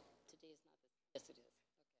sorry, today is not the, yes it is.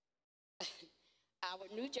 Okay. Our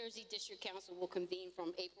New Jersey District Council will convene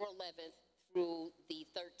from April 11th through the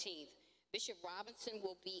 13th. Bishop Robinson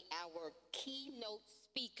will be our keynote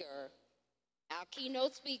speaker.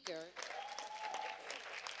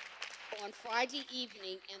 On Friday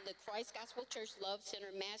evening, and the Christ Gospel Church Love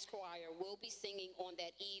Center Mass Choir will be singing on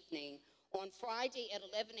that evening. On Friday at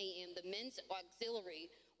 11 a.m., the Men's Auxiliary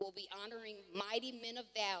will be honoring mighty men of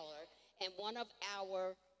valor, and one of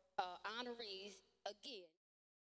our honorees, again,